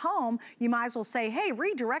to get home, you might as well say, hey,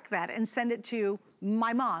 redirect that and send it to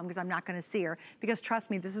my mom, because I'm not gonna see her. Because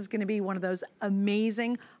trust me, this is gonna be one of those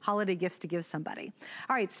amazing holiday gifts to give somebody.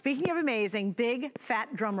 All right, speaking of amazing, big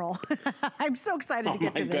fat drum roll. I'm so excited to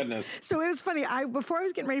get to this. So it was funny, before I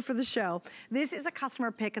was getting ready for the show, this is a customer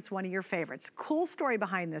customer pick, it's one of your favorites. Cool story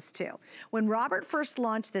behind this too. When Robert first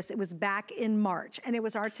launched this, it was back in March, and it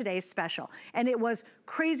was our today's special. And it was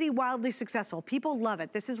crazy, wildly successful. People love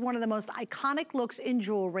it. This is one of the most iconic looks in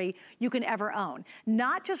jewelry you can ever own.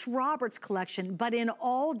 Not just Robert's collection, but in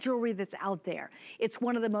all jewelry that's out there. It's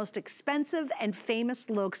one of the most expensive and famous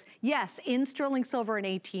looks. Yes, in sterling silver and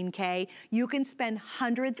 18K, you can spend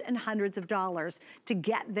hundreds and hundreds of dollars to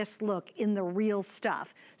get this look in the real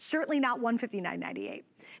stuff. Certainly not $159.98.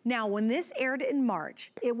 Now, when this aired in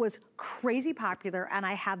March, it was crazy popular, and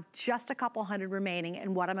I have just a couple hundred remaining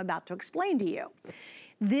in what I'm about to explain to you.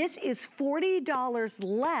 This is $40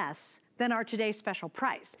 less than our today's special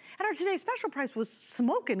price. And our today's special price was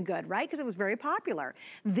smoking good, right? Because it was very popular.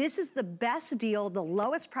 This is the best deal, the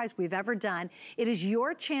lowest price we've ever done. It is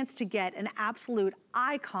your chance to get an absolute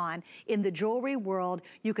icon in the jewelry world.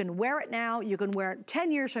 You can wear it now, you can wear it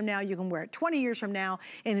 10 years from now, you can wear it 20 years from now,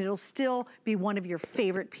 and it'll still be one of your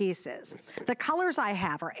favorite pieces. The colors I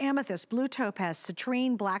have are amethyst, blue topaz,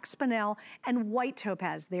 citrine, black spinel, and white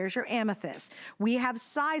topaz. There's your amethyst. We have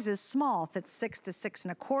sizes small, that's 6 to 6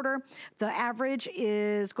 1/4. The average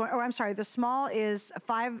is going, or I'm sorry, the small is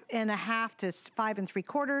 5 1/2 to 5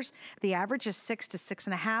 3/4. The average is 6 to 6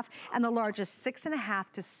 1/2, and the large is 6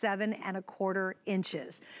 1/2 to 7 1/4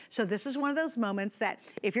 inches. So this is one of those moments that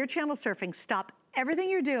if you're channel surfing, stop everything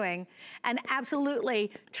you're doing and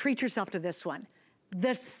absolutely treat yourself to this one.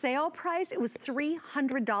 The sale price, it was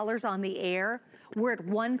 $300 on the air. We're at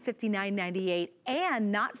 $159.98, and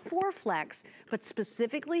not 4 flex, but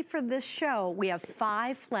specifically for this show, we have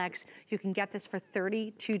 5 flex. You can get this for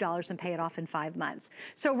 $32 and pay it off in 5 months.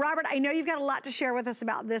 So Robert, I know you've got a lot to share with us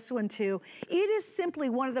about this one too. It is simply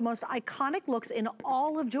one of the most iconic looks in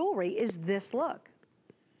all of jewelry, is this look.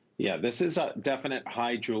 Yeah, this is a definite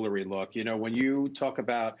high jewelry look. You know, when you talk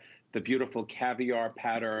about the beautiful caviar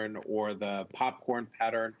pattern or the popcorn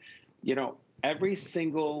pattern, you know, every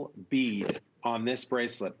single bead on this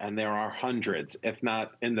bracelet, and there are hundreds, if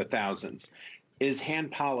not in the thousands, is hand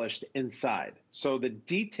polished inside. So the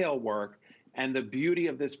detail work and the beauty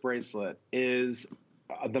of this bracelet is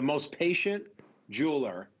the most patient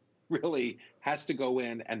jeweler really has to go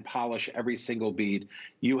in and polish every single bead.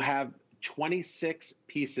 You have 26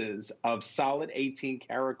 pieces of solid 18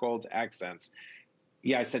 karat gold accents.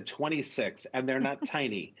 Yeah, I said 26, and they're not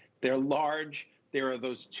tiny. They're large. There are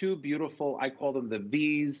those two beautiful, I call them the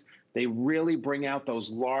V's. They really bring out those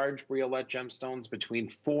large briolette gemstones between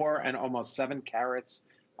 4 and almost 7 carats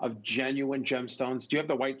of genuine gemstones. Do you have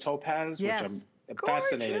the white topaz? Yes. Which I'm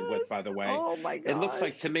fascinated with, by the way. Oh my gosh. It looks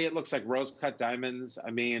like, to me, it looks like rose-cut diamonds. I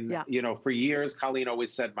mean, you know, for years, Colleen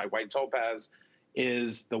always said my white topaz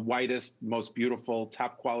is the whitest, most beautiful,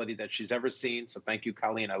 top quality that she's ever seen. So thank you,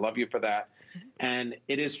 Colleen. I love you for that. And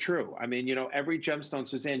it is true. I mean, you know, every gemstone,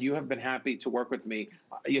 Suzanne, you have been happy to work with me.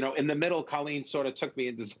 You know, in the middle, Colleen sort of took me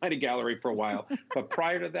and designed a gallery for a while. But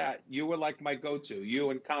prior to that, you were like my go-to. You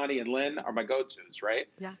and Connie and Lynn are my go-tos, right?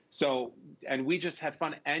 Yeah. So, and we just had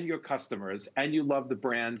fun, and your customers, and you love the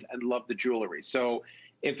brands and love the jewelry. So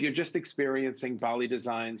if you're just experiencing Bali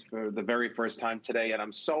Designs for the very first time today, and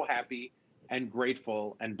I'm so happy and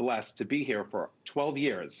grateful and blessed to be here for 12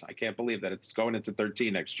 years. I can't believe that it's going into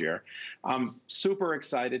 13 next year. I'm super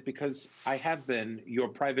excited because I have been your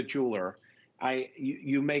private jeweler.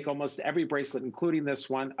 You make almost every bracelet, including this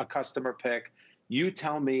one, a customer pick. You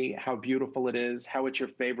tell me how beautiful it is, how it's your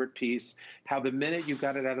favorite piece, how the minute you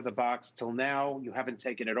got it out of the box till now, you haven't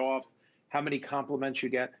taken it off, how many compliments you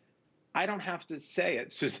get. I don't have to say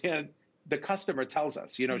it, Suzanne. The customer tells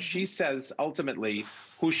us, you know, she says ultimately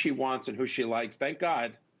who she wants and who she likes. Thank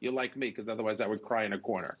God you like me, because otherwise I would cry in a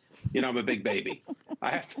corner. You know, I'm a big baby.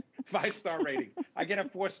 I have 5-star rating. I get a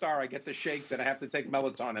 4-star, I get the shakes, and I have to take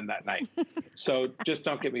melatonin that night. So just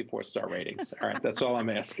don't give me 4-star ratings. All right, that's all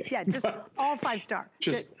I'm asking. Yeah, just all 5-star.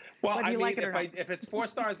 Just, well, I mean, like if it's 4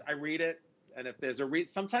 stars, I read it. And if there's a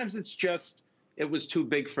sometimes it's just, it was too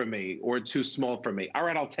big for me or too small for me. All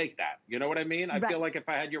right, I'll take that. You know what I mean? I feel like if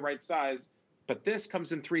I had your right size, but this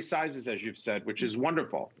comes in 3 sizes, as you've said, which is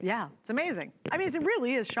wonderful. Yeah, it's amazing. I mean, it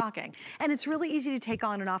really is shocking. And it's really easy to take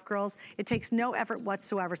on and off, girls. It takes no effort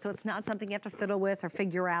whatsoever, so it's not something you have to fiddle with or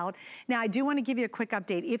figure out. Now, I do want to give you a quick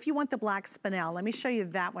update. If you want the black spinel, let me show you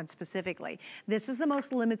that one specifically. This is the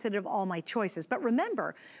most limited of all my choices. But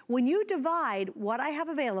remember, when you divide what I have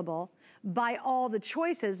available by all the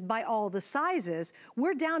choices, by all the sizes,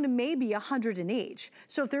 we're down to maybe 100 in each.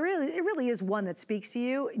 So if it really is one that speaks to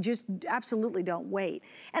you, just absolutely don't wait.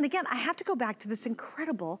 And again, I have to go back to this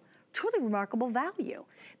incredible truly remarkable value.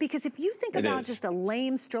 Because if you think about just a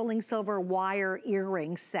lame sterling silver wire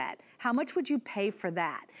earring set, how much would you pay for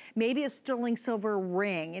that? Maybe a sterling silver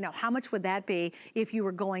ring, you know, how much would that be if you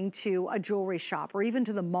were going to a jewelry shop or even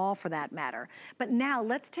to the mall for that matter? But now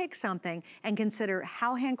let's take something and consider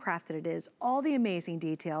how handcrafted it is, all the amazing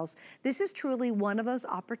details. This is truly one of those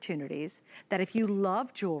opportunities that if you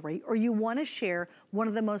love jewelry or you want to share one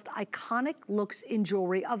of the most iconic looks in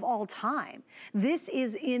jewelry of all time, this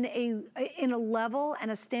is in a level and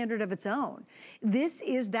a standard of its own. This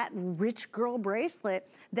is that rich girl bracelet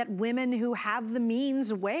that women who have the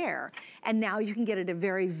means wear. And now you can get it at a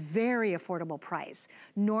very, very affordable price.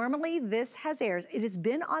 Normally this has airs. It has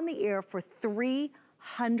been on the air for $300.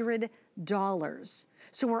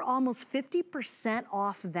 So we're almost 50%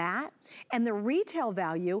 off that. And the retail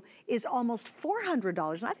value is almost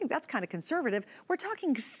 $400. And I think that's kind of conservative. We're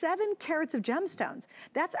talking 7 carats of gemstones.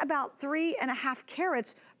 That's about 3.5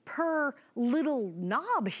 carats per little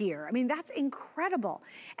knob here. I mean, that's incredible.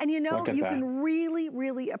 And you know, you can really,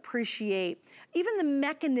 really appreciate, even the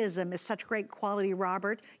mechanism is such great quality,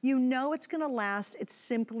 Robert. You know it's gonna last. It's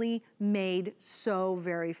simply made so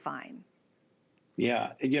very fine.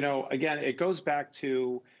 Yeah, you know, again, it goes back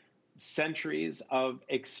to centuries of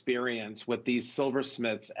experience with these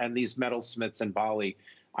silversmiths and these metalsmiths in Bali.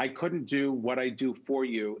 I couldn't do what I do for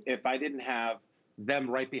you if I didn't have them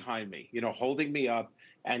right behind me, you know, holding me up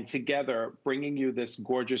and together bringing you this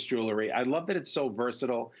gorgeous jewelry. I love that it's so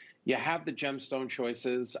versatile. You have the gemstone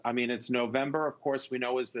choices. I mean, it's November, of course, we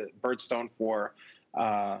know is the birthstone for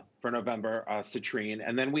November, citrine.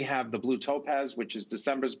 And then we have the blue topaz, which is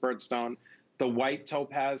December's birthstone. The white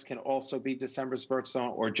topaz can also be December's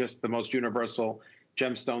birthstone or just the most universal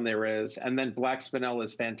gemstone there is. And then black spinel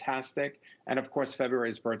is fantastic. And of course,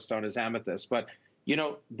 February's birthstone is amethyst. But, you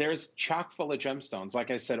know, there's chock full of gemstones.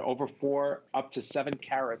 Like I said, over 4 up to 7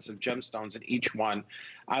 carats of gemstones in each one.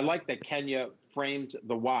 I like that Kenya framed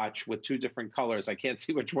the watch with 2 different colors. I can't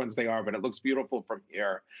see which ones they are, but it looks beautiful from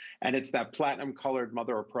here. And it's that platinum colored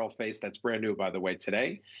mother of pearl face that's brand new, by the way,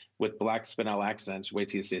 today with black spinel accents. Wait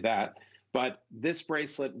till you see that. But this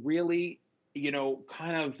bracelet really, you know,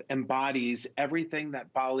 kind of embodies everything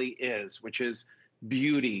that Bali is, which is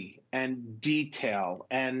beauty and detail.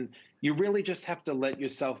 And you really just have to let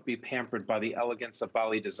yourself be pampered by the elegance of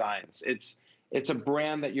Bali Designs. It's a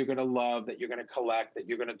brand that you're going to love, that you're going to collect, that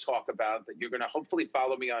you're going to talk about, that you're going to hopefully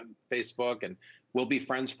follow me on Facebook, and we'll be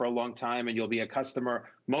friends for a long time, and you'll be a customer.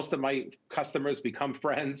 Most of my customers become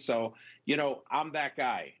friends. So, you know, I'm that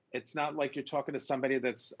guy. It's not like you're talking to somebody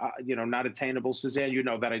that's, you know, not attainable. Suzanne, you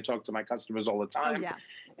know that I talk to my customers all the time. Oh, yeah.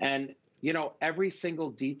 And, you know, every single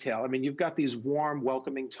detail. I mean, you've got these warm,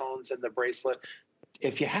 welcoming tones in the bracelet.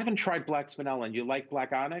 If you haven't tried black spinel and you like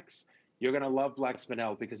black onyx, you're going to love black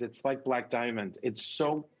spinel because it's like black diamond. It's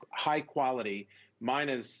so high quality. Mine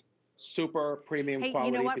is super premium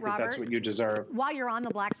quality, you know what, because Robert? that's what you deserve. While you're on the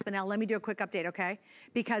black spinel, let me do a quick update, okay?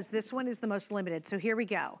 Because this one is the most limited. So here we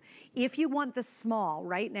go. If you want the small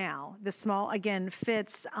right now, the small again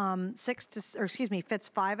fits fits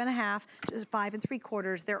 5.5, 5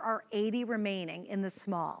 3/4. There are 80 remaining in the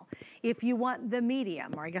small. If you want the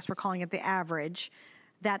medium, or I guess we're calling it the average,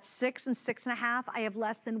 that's 6 and 6.5. I have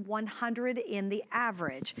less than 100 in the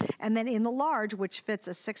average. And then in the large, which fits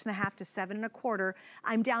a 6.5 to 7 1/4,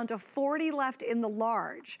 I'm down to 40 left in the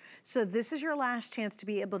large. So this is your last chance to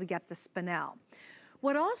be able to get the spinel.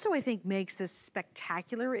 What also I think makes this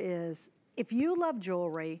spectacular is if you love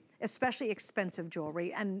jewelry, especially expensive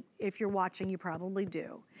jewelry, and if you're watching, you probably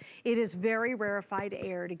do, it is very rarefied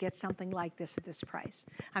air to get something like this at this price.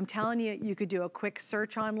 I'm telling you, you could do a quick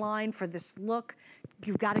search online for this look.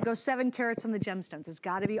 You've got to go 7 carats on the gemstones. It's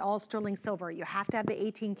got to be all sterling silver. You have to have the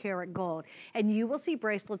 18 karat gold. And you will see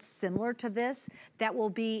bracelets similar to this that will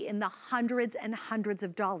be in the hundreds and hundreds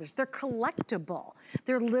of dollars. They're collectible.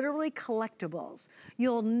 They're literally collectibles.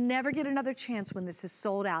 You'll never get another chance when this is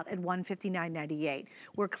sold out at $159.98.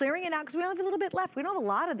 We're clearing it out because we only have a little bit left. We don't have a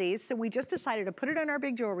lot of these, so we just decided to put it on our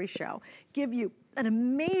big jewelry show, give you an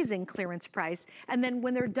amazing clearance price, and then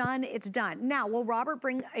when they're done, it's done. Now, will Robert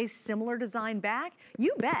bring a similar design back?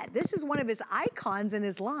 You bet. This is one of his icons in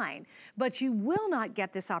his line, but you will not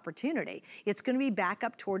get this opportunity. It's going to be back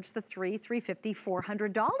up towards the $350,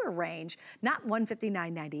 $400 range, not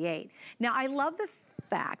 $159.98. Now, I love the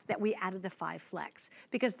fact that we added the 5 flex,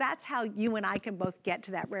 because that's how you and I can both get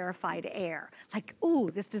to that rarefied air. Like,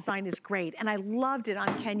 ooh, this design is great. And I loved it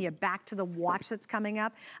on Kenya. Back to the watch that's coming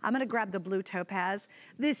up. I'm gonna grab the blue topaz.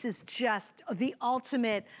 This is just the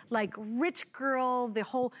ultimate, like, rich girl, the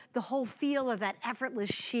whole feel of that effortless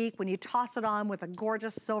chic when you toss it on with a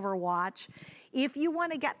gorgeous silver watch. If you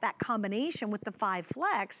want to get that combination with the 5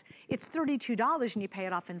 flex, it's $32 and you pay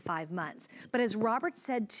it off in 5 months. But as Robert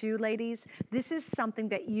said too, ladies, this is something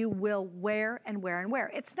that you will wear and wear and wear.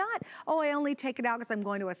 It's not, oh, I only take it out because I'm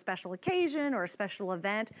going to a special occasion or a special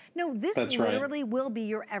event. No, this literally will be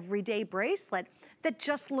your everyday bracelet that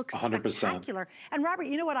just looks 100%. spectacular. And Robert,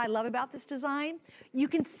 you know what I love about this design? You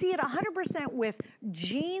can see it 100% with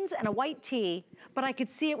jeans and a white tee, but I could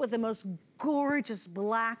see it with the most gorgeous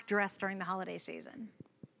black dress during the holiday season.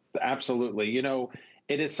 Absolutely. You know,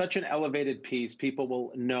 it is such an elevated piece. People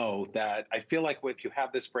will know that. I feel like if you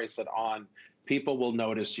have this bracelet on, people will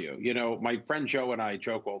notice you. You know, my friend Joe and I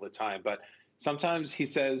joke all the time, but sometimes he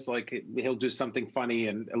says, like, he'll do something funny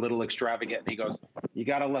and a little extravagant, and he goes, you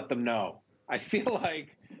got to let them know. I feel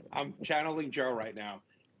like I'm channeling Joe right now.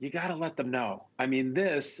 You got to let them know. I mean,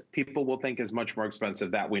 this people will think is much more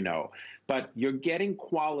expensive, that we know. But you're getting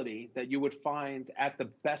quality that you would find at the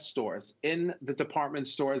best stores, in the department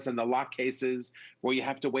stores and the lock cases where you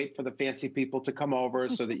have to wait for the fancy people to come over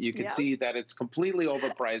so that you can see that it's completely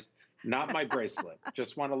overpriced. Not my bracelet.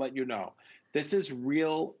 Just want to let you know. This is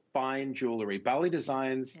real fine jewelry. Bali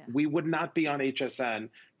Designs, we would not be on HSN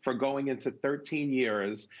for going into 13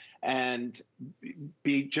 years and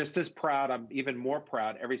be just as proud. I'm even more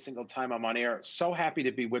proud every single time I'm on air. So happy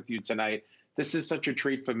to be with you tonight. This is such a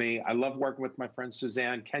treat for me. I love working with my friend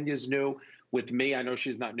Suzanne. Kenya's new with me. I know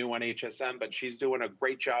she's not new on HSN, but she's doing a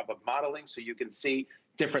great job of modeling so you can see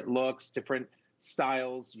different looks, different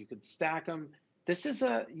styles. You can stack them. This is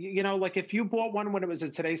a, you know, like if you bought one when it was a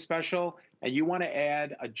Today Special and you want to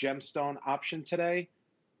add a gemstone option today,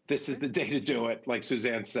 this is the day to do it, like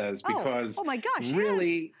Suzanne says, because oh my gosh,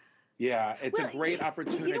 really, yeah, it's a great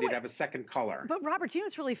opportunity to have a second color. But Robert, you know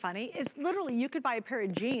what's really funny is literally you could buy a pair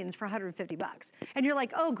of jeans for $150 and you're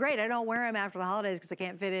like, oh great, I don't wear them after the holidays because I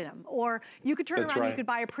can't fit in them. Or you could turn around and you could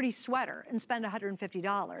buy a pretty sweater and spend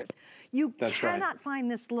 $150. You cannot find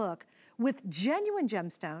this look with genuine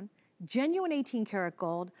gemstone, genuine 18 karat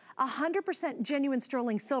gold, 100% genuine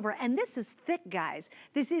sterling silver, and this is thick, guys.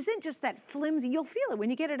 This isn't just that flimsy. You'll feel it when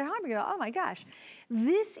you get it at home. You go, oh my gosh.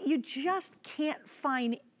 This, you just can't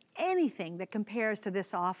find anything that compares to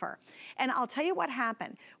this offer. And I'll tell you what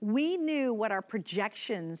happened. We knew what our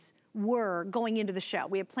projections were going into the show.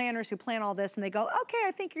 We have planners who plan all this and they go, okay,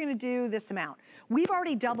 I think you're gonna do this amount. We've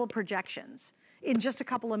already doubled projections in just a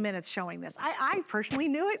couple of minutes showing this. I personally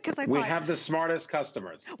knew it because I thought— We have the smartest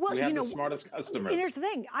customers. Well, we have the smartest customers. And here's the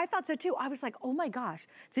thing, I thought so too. I was like, oh my gosh,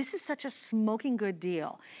 this is such a smoking good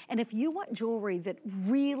deal. And if you want jewelry that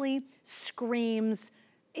really screams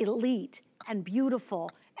elite and beautiful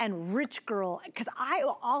and rich girl, because I'm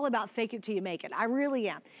all about fake it till you make it. I really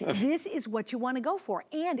am. This is what you want to go for.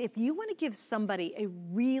 And if you want to give somebody a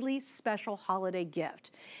really special holiday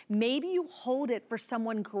gift, maybe you hold it for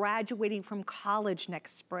someone graduating from college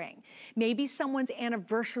next spring. Maybe someone's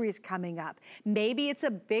anniversary is coming up. Maybe it's a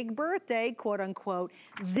big birthday, quote unquote.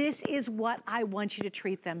 This is what I want you to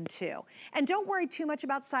treat them to. And don't worry too much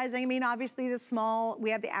about sizing. I mean, obviously the small, we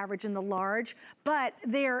have the average and the large, but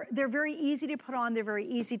they're very easy to put on. They're very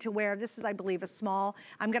easy to wear. This is, I believe, a small.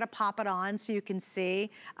 I'm gonna pop it on so you can see.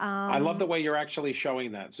 I love the way you're actually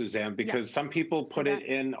showing that, Suzanne, because some people put it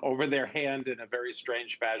in over their hand in a very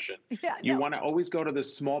strange fashion. You want to always go to the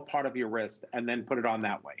small part of your wrist and then put it on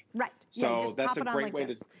that way. Right. So that's a great way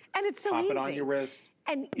to and it's so pop easy. it on your wrist.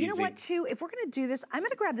 And you know what, too? If we're going to do this, I'm going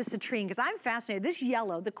to grab the citrine because I'm fascinated. This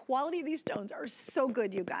yellow, the quality of these stones are so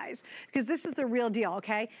good, you guys, because this is the real deal,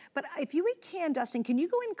 okay? But if you can, Dustin, can you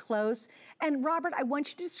go in close? And Robert, I want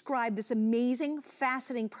you to describe this amazing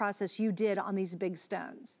faceting process you did on these big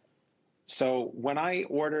stones. So when I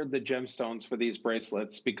ordered the gemstones for these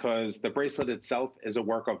bracelets, because the bracelet itself is a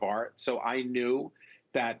work of art, so I knew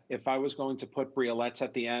that if I was going to put briolets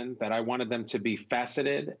at the end, that I wanted them to be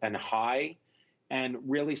faceted and high and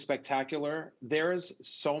really spectacular. There's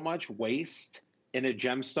so much waste in a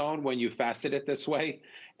gemstone when you facet it this way.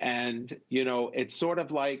 And, you know, it's sort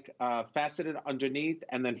of like faceted underneath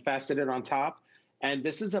and then faceted on top. And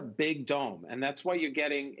this is a big dome. And that's why you're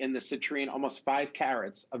getting in the citrine almost 5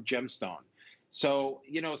 carats of gemstone. So,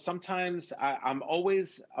 you know, sometimes I'm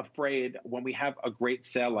always afraid when we have a great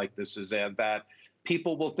sale like this, Suzanne, that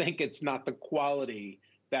people will think it's not the quality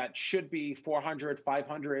that should be $400,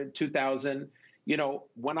 $500, $2,000. You know,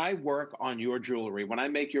 when I work on your jewelry, when I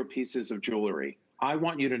make your pieces of jewelry, I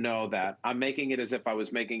want you to know that I'm making it as if I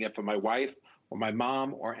was making it for my wife or my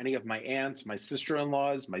mom or any of my aunts, my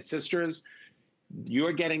sister-in-laws, my sisters.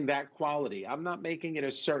 You're getting that quality. I'm not making it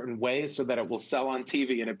a certain way so that it will sell on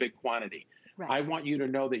TV in a big quantity. Right. I want you to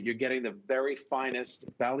know that you're getting the very finest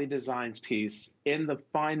Bali Designs piece in the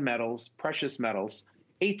fine metals, precious metals,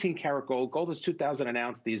 18 karat gold. Gold is $2,000 an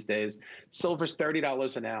ounce these days. Silver's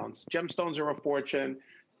 $30 an ounce. Gemstones are a fortune.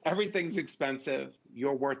 Everything's expensive.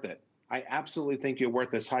 You're worth it. I absolutely think you're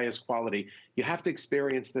worth this highest quality. You have to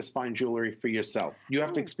experience this fine jewelry for yourself. You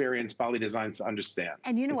have to experience Bali designs to understand.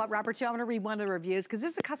 And you know what, Robert, too, I'm gonna read one of the reviews because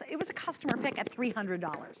it was a customer pick at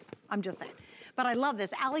 $300. I'm just saying. But I love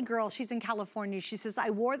this. Allie Girl, she's in California. She says, I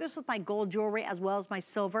wore this with my gold jewelry as well as my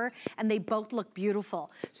silver, and they both look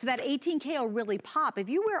beautiful. So that 18K will really pop. If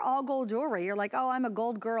you wear all gold jewelry, you're like, oh, I'm a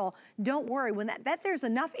gold girl. Don't worry. When that there's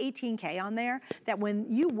enough 18K on there that when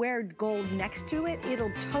you wear gold next to it,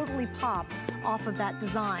 it'll totally pop off of that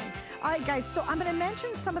design. All right, guys, so I'm gonna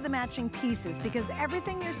mention some of the matching pieces because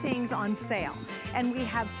everything you're seeing is on sale. And we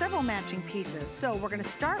have several matching pieces. So we're gonna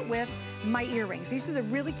start with my earrings. These are the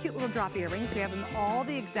really cute little drop earrings. We have them all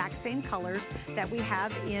the exact same colors that we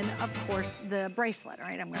have in, of course, the bracelet. All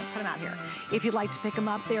right, I'm gonna put them out here. If you'd like to pick them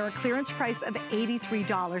up, they're a clearance price of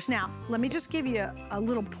 $83. Now, let me just give you a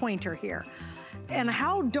little pointer here and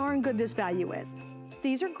how darn good this value is.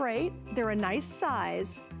 These are great. They're a nice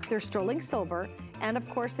size. They're sterling silver. And of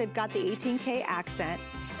course, they've got the 18K accent.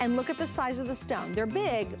 And look at the size of the stone. They're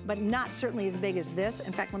big, but not certainly as big as this.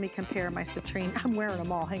 In fact, let me compare my citrine. I'm wearing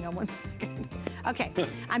them all. Hang on one second. Okay,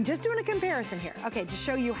 I'm just doing a comparison here. Okay, to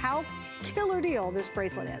show you how killer deal this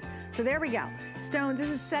bracelet is. So there we go. Stone, this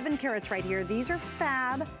is 7 carats right here. These are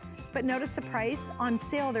fab, but notice the price. On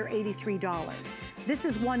sale, they're $83. This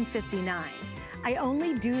is $159. I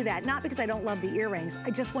only do that, not because I don't love the earrings. I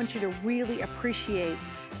just want you to really appreciate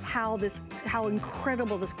how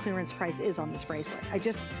incredible this clearance price is on this bracelet. I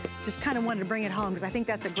just kind of wanted to bring it home because I think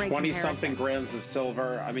that's a great 20-something grams of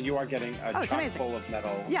silver. I mean, you are getting a chock full of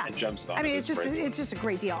metal and gemstones. I mean, it's just a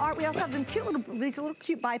great deal. All right, we also have them these little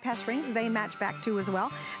cute bypass rings. They match back too as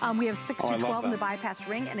well. We have 6 through 12 in the bypass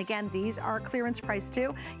ring, and again, these are clearance price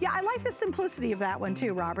too. Yeah, I like the simplicity of that one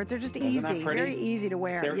too, Robert. They're just easy, very easy to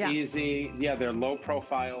wear. They're easy. Yeah, they're low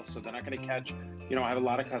profile, so they're not going to catch. You know, I have a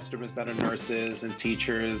lot of customers that are nurses and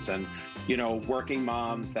teachers and, you know, working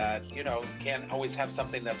moms that, you know, can't always have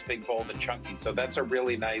something that's big, bold, and chunky. So that's a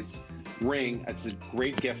really nice ring. It's a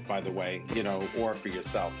great gift, by the way, you know, or for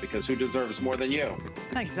yourself, because who deserves more than you?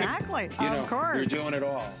 Exactly. Of course. You're doing it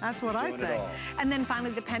all. That's what I say. And then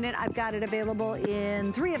finally, the pendant, I've got it available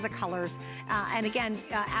in 3 of the colors. And again,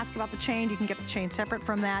 ask about the chain. You can get the chain separate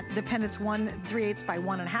from that. The pendant's 1 3/8 by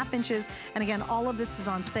 1.5 inches. And again, all of this is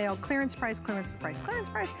on sale. Clearance price, clearance price, clearance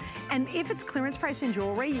price. And if it's clearance price in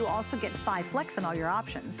jewelry, you also get 5 flex on all your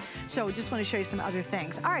options. So just want to show you some other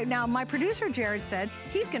things. All right, now my producer, Jared, said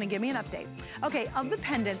he's going to give me an update. Okay, of the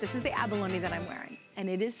pendant, this is the abalone that I'm wearing, and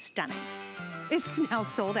it is stunning. It's now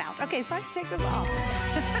sold out. Okay, so I have to take this off.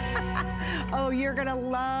 Oh, you're gonna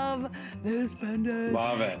love this pendant.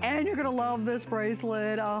 Love it. And you're gonna love this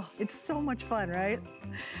bracelet. Oh, it's so much fun, right?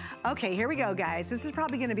 Okay, here we go, guys. This is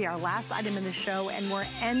probably gonna be our last item in the show, and we're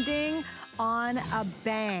ending on a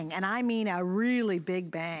bang, and I mean a really big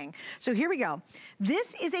bang. So here we go.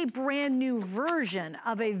 This is a brand new version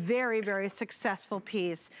of a very, very successful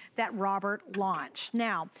piece that Robert launched.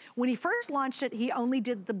 Now, when he first launched it, he only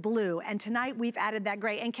did the blue, and tonight we've added that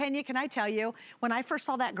gray. And Kenya, can I tell you, when I first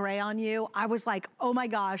saw that gray on you, I was like, oh my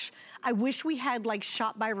gosh, I wish we had like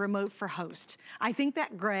shot by remote for host. I think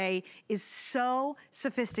that gray is so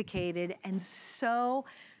sophisticated and so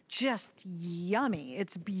just yummy.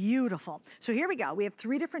 It's beautiful. So here we go. We have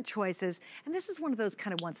 3 different choices, and this is one of those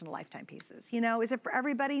kind of once-in-a-lifetime pieces. You know, is it for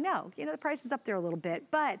everybody? No. You know, the price is up there a little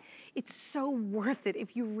bit, but it's so worth it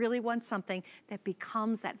if you really want something that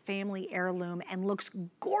becomes that family heirloom and looks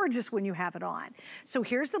gorgeous when you have it on. So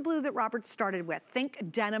here's the blue that Robert started with.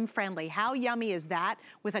 Think denim friendly. How yummy is that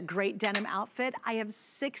with a great denim outfit? I have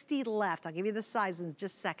 60 left. I'll give you the sizes in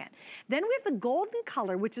just a second. Then we have the golden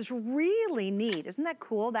color, which is really neat. Isn't that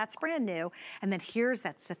cool? That's brand new. And then here's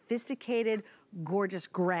that sophisticated, gorgeous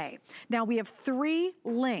gray. Now we have 3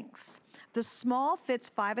 lengths. The small fits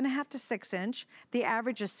 5.5 to 6 inch. The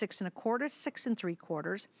average is 6 1/4, 6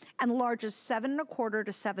 3/4, and the large is 7 1/4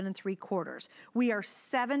 to 7 3/4. We are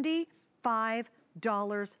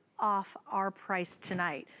 $75 off our price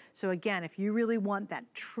tonight. So again, if you really want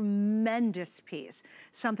that tremendous piece,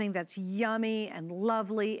 something that's yummy and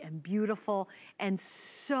lovely and beautiful and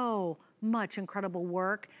so much incredible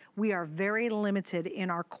work, we are very limited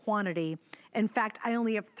in our quantity. In fact, I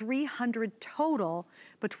only have 300 total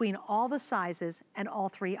between all the sizes and all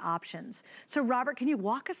 3 options. So Robert, can you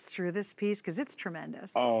walk us through this piece? Because it's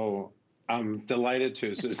tremendous. Oh, I'm delighted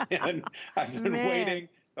to, Suzanne. I've been waiting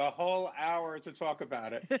the whole hour to talk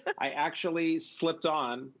about it. I actually slipped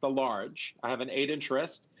on the large. I have an 8-inch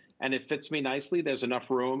wrist, and it fits me nicely. There's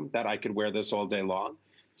enough room that I could wear this all day long.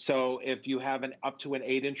 So if you have up to an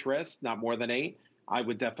 8-inch wrist, not more than 8, I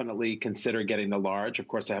would definitely consider getting the large. Of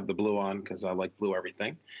course, I have the blue on because I like blue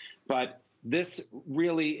everything. But this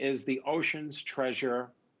really is the Ocean's Treasure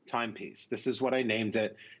timepiece. This is what I named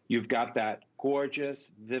it. You've got that gorgeous,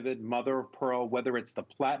 vivid mother of pearl, whether it's the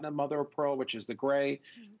platinum mother of pearl, which is the gray,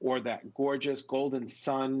 or that gorgeous golden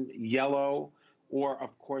sun yellow, or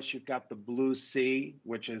of course you've got the blue sea,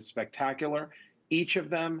 which is spectacular. Each of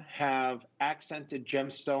them have accented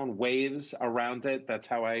gemstone waves around it. That's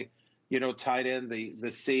how I, tied in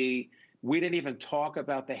the sea. We didn't even talk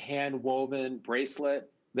about the hand-woven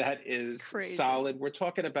bracelet that is solid. We're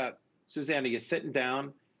talking about, Susanna, you're sitting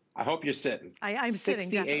down. I hope you're sitting. I'm sitting,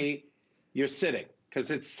 definitely. You're sitting,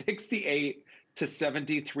 because it's 68 to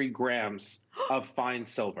 73 grams of fine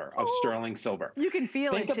silver, of sterling silver. You can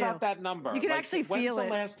feel it, too. Think about that number. You can actually feel it. When's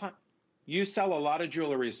the last time? You sell a lot of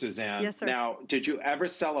jewelry, Suzanne. Yes, sir. Now, did you ever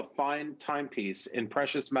sell a fine timepiece in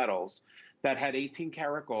precious metals that had 18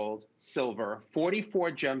 karat gold, silver,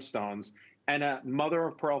 44 gemstones, and a mother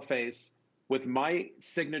of pearl face with my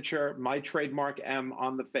signature, my trademark M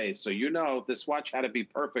on the face? So you know this watch had to be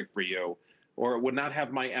perfect for you, or it would not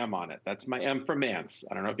have my M on it. That's my M for Manse.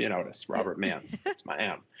 I don't know if you noticed, Robert Manse. That's my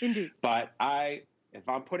M. Indeed. But if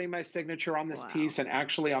I'm putting my signature on this piece, and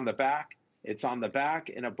actually on the back, it's on the back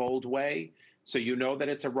in a bold way, so you know that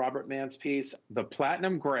it's a Robert Manse piece. The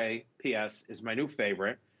platinum gray, P.S., is my new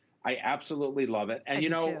favorite. I absolutely love it. And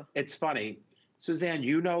too. It's funny, Suzanne,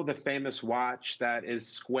 the famous watch that is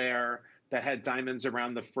square, that had diamonds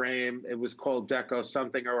around the frame. It was called Deco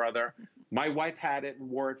something or other. My wife had it and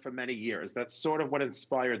wore it for many years. That's sort of what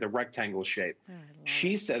inspired the rectangle shape.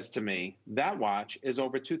 She says to me, that watch is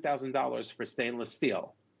over $2,000 for stainless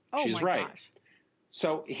steel. She's right. Gosh.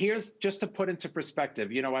 So here's, just to put into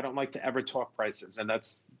perspective, I don't like to ever talk prices, and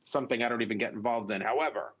that's something I don't even get involved in.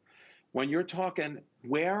 However, when you're talking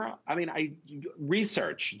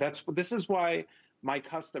research, this is why my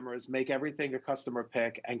customers make everything a customer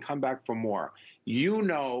pick and come back for more. You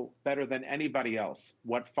know better than anybody else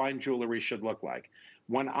what fine jewelry should look like.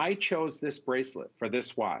 When I chose this bracelet for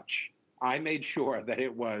this watch, I made sure that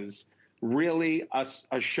it was really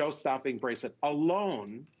a show-stopping bracelet.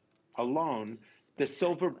 Alone, the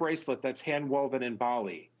silver bracelet that's hand-woven in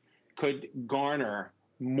Bali could garner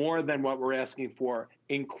more than what we're asking for,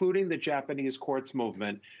 including the Japanese quartz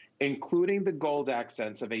movement, including the gold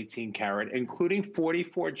accents of 18 karat, including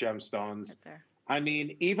 44 gemstones.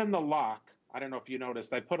 Right, even the lock, I don't know if you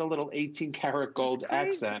noticed, I put a little 18 karat gold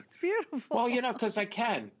accent. It's beautiful. Well, because I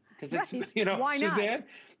can. Because it's, Why not? Suzanne,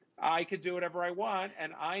 I could do whatever I want,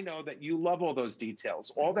 and I know that you love all those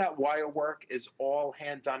details. All that wire work is all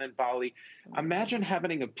hand done in Bali. Imagine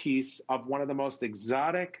having a piece of one of the most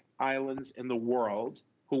exotic islands in the world.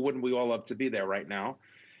 Who wouldn't we all love to be there right now?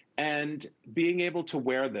 And being able to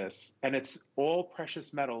wear this, and it's all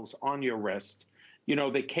precious metals on your wrist.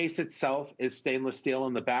 The case itself is stainless steel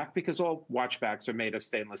in the back, because all watch backs are made of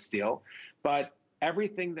stainless steel. But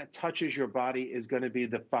everything that touches your body is going to be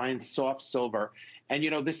the fine, soft silver. And,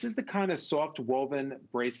 this is the kind of soft woven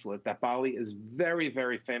bracelet that Bali is very,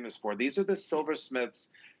 very famous for. These are the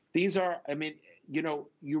silversmiths. These are,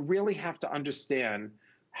 you really have to understand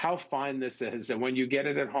how fine this is. And when you get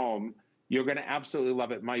it at home, you're going to absolutely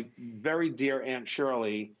love it. My very dear Aunt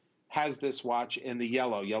Shirley has this watch in the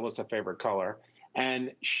yellow. Yellow's a favorite color.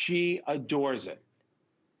 And she adores it.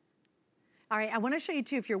 All right, I want to show you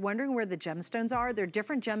too, if you're wondering where the gemstones are, there are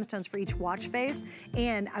different gemstones for each watch face,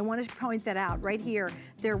 and I want to point that out right here.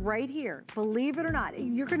 They're right here. Believe it or not,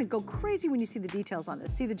 you're going to go crazy when you see the details on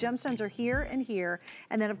this. See, the gemstones are here,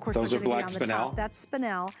 and then of course those they're going to be on the spinel. top. That's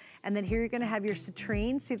spinel, and then here you're going to have your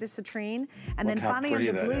citrine. See the citrine, and then finally on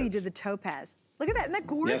the blue you do the topaz. Look at that, isn't that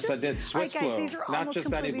gorgeous? Yes, I did. Swiss All right, guys, blue. these are Not almost just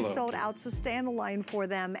any completely blue. sold out, so stay on the line for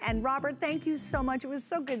them. And Robert, thank you so much. It was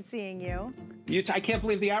so good seeing you. I can't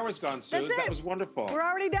believe the hour's gone, Sue. That's it. That was wonderful. We're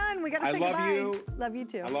already done. We got to say goodbye. I love you. Love you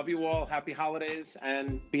too. I love you all. Happy holidays,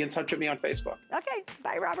 and be in touch with me on Facebook. Okay,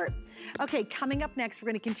 bye, Robert. Okay, coming up next, we're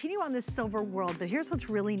going to continue on this silver world, but here's what's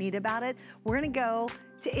really neat about it. We're going to go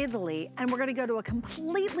to Italy, and we're going to go to a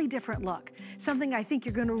completely different look, something I think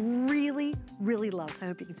you're going to really, really love, so I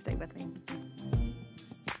hope you can stay with me.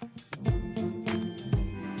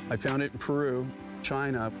 I found it in Peru,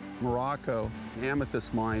 China, Morocco, an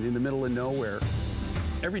amethyst mine in the middle of nowhere.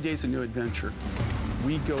 Every day's a new adventure.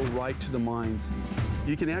 We go right to the mines.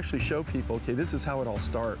 You can actually show people, okay, this is how it all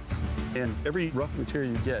starts. And every rough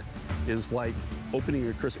material you get is like opening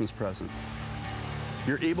a Christmas present.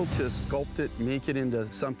 You're able to sculpt it, make it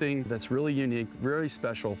into something that's really unique, very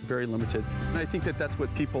special, very limited. And I think that that's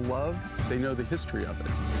what people love. They know the history of it.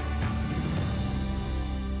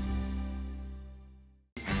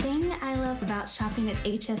 about shopping at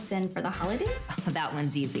HSN for the holidays? Oh, that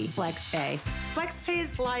one's easy. FlexPay. FlexPay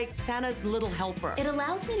is like Santa's little helper. It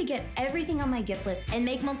allows me to get everything on my gift list and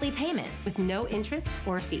make monthly payments With no interest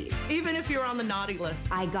or fees. Even if you're on the naughty list.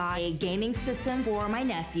 I got a gaming system for my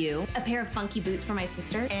nephew, a pair of funky boots for my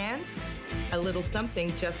sister, And a little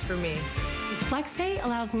something just for me. FlexPay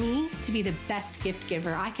allows me to be the best gift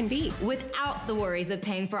giver I can be. without the worries of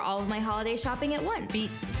paying for all of my holiday shopping at once.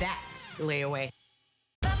 Beat that layaway.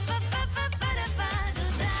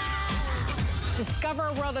 Discover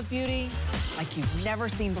a world of beauty like you've never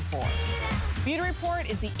seen before. Beauty Report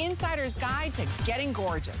is the insider's guide to getting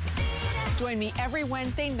gorgeous. Join me every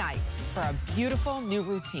Wednesday night for a beautiful new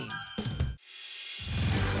routine.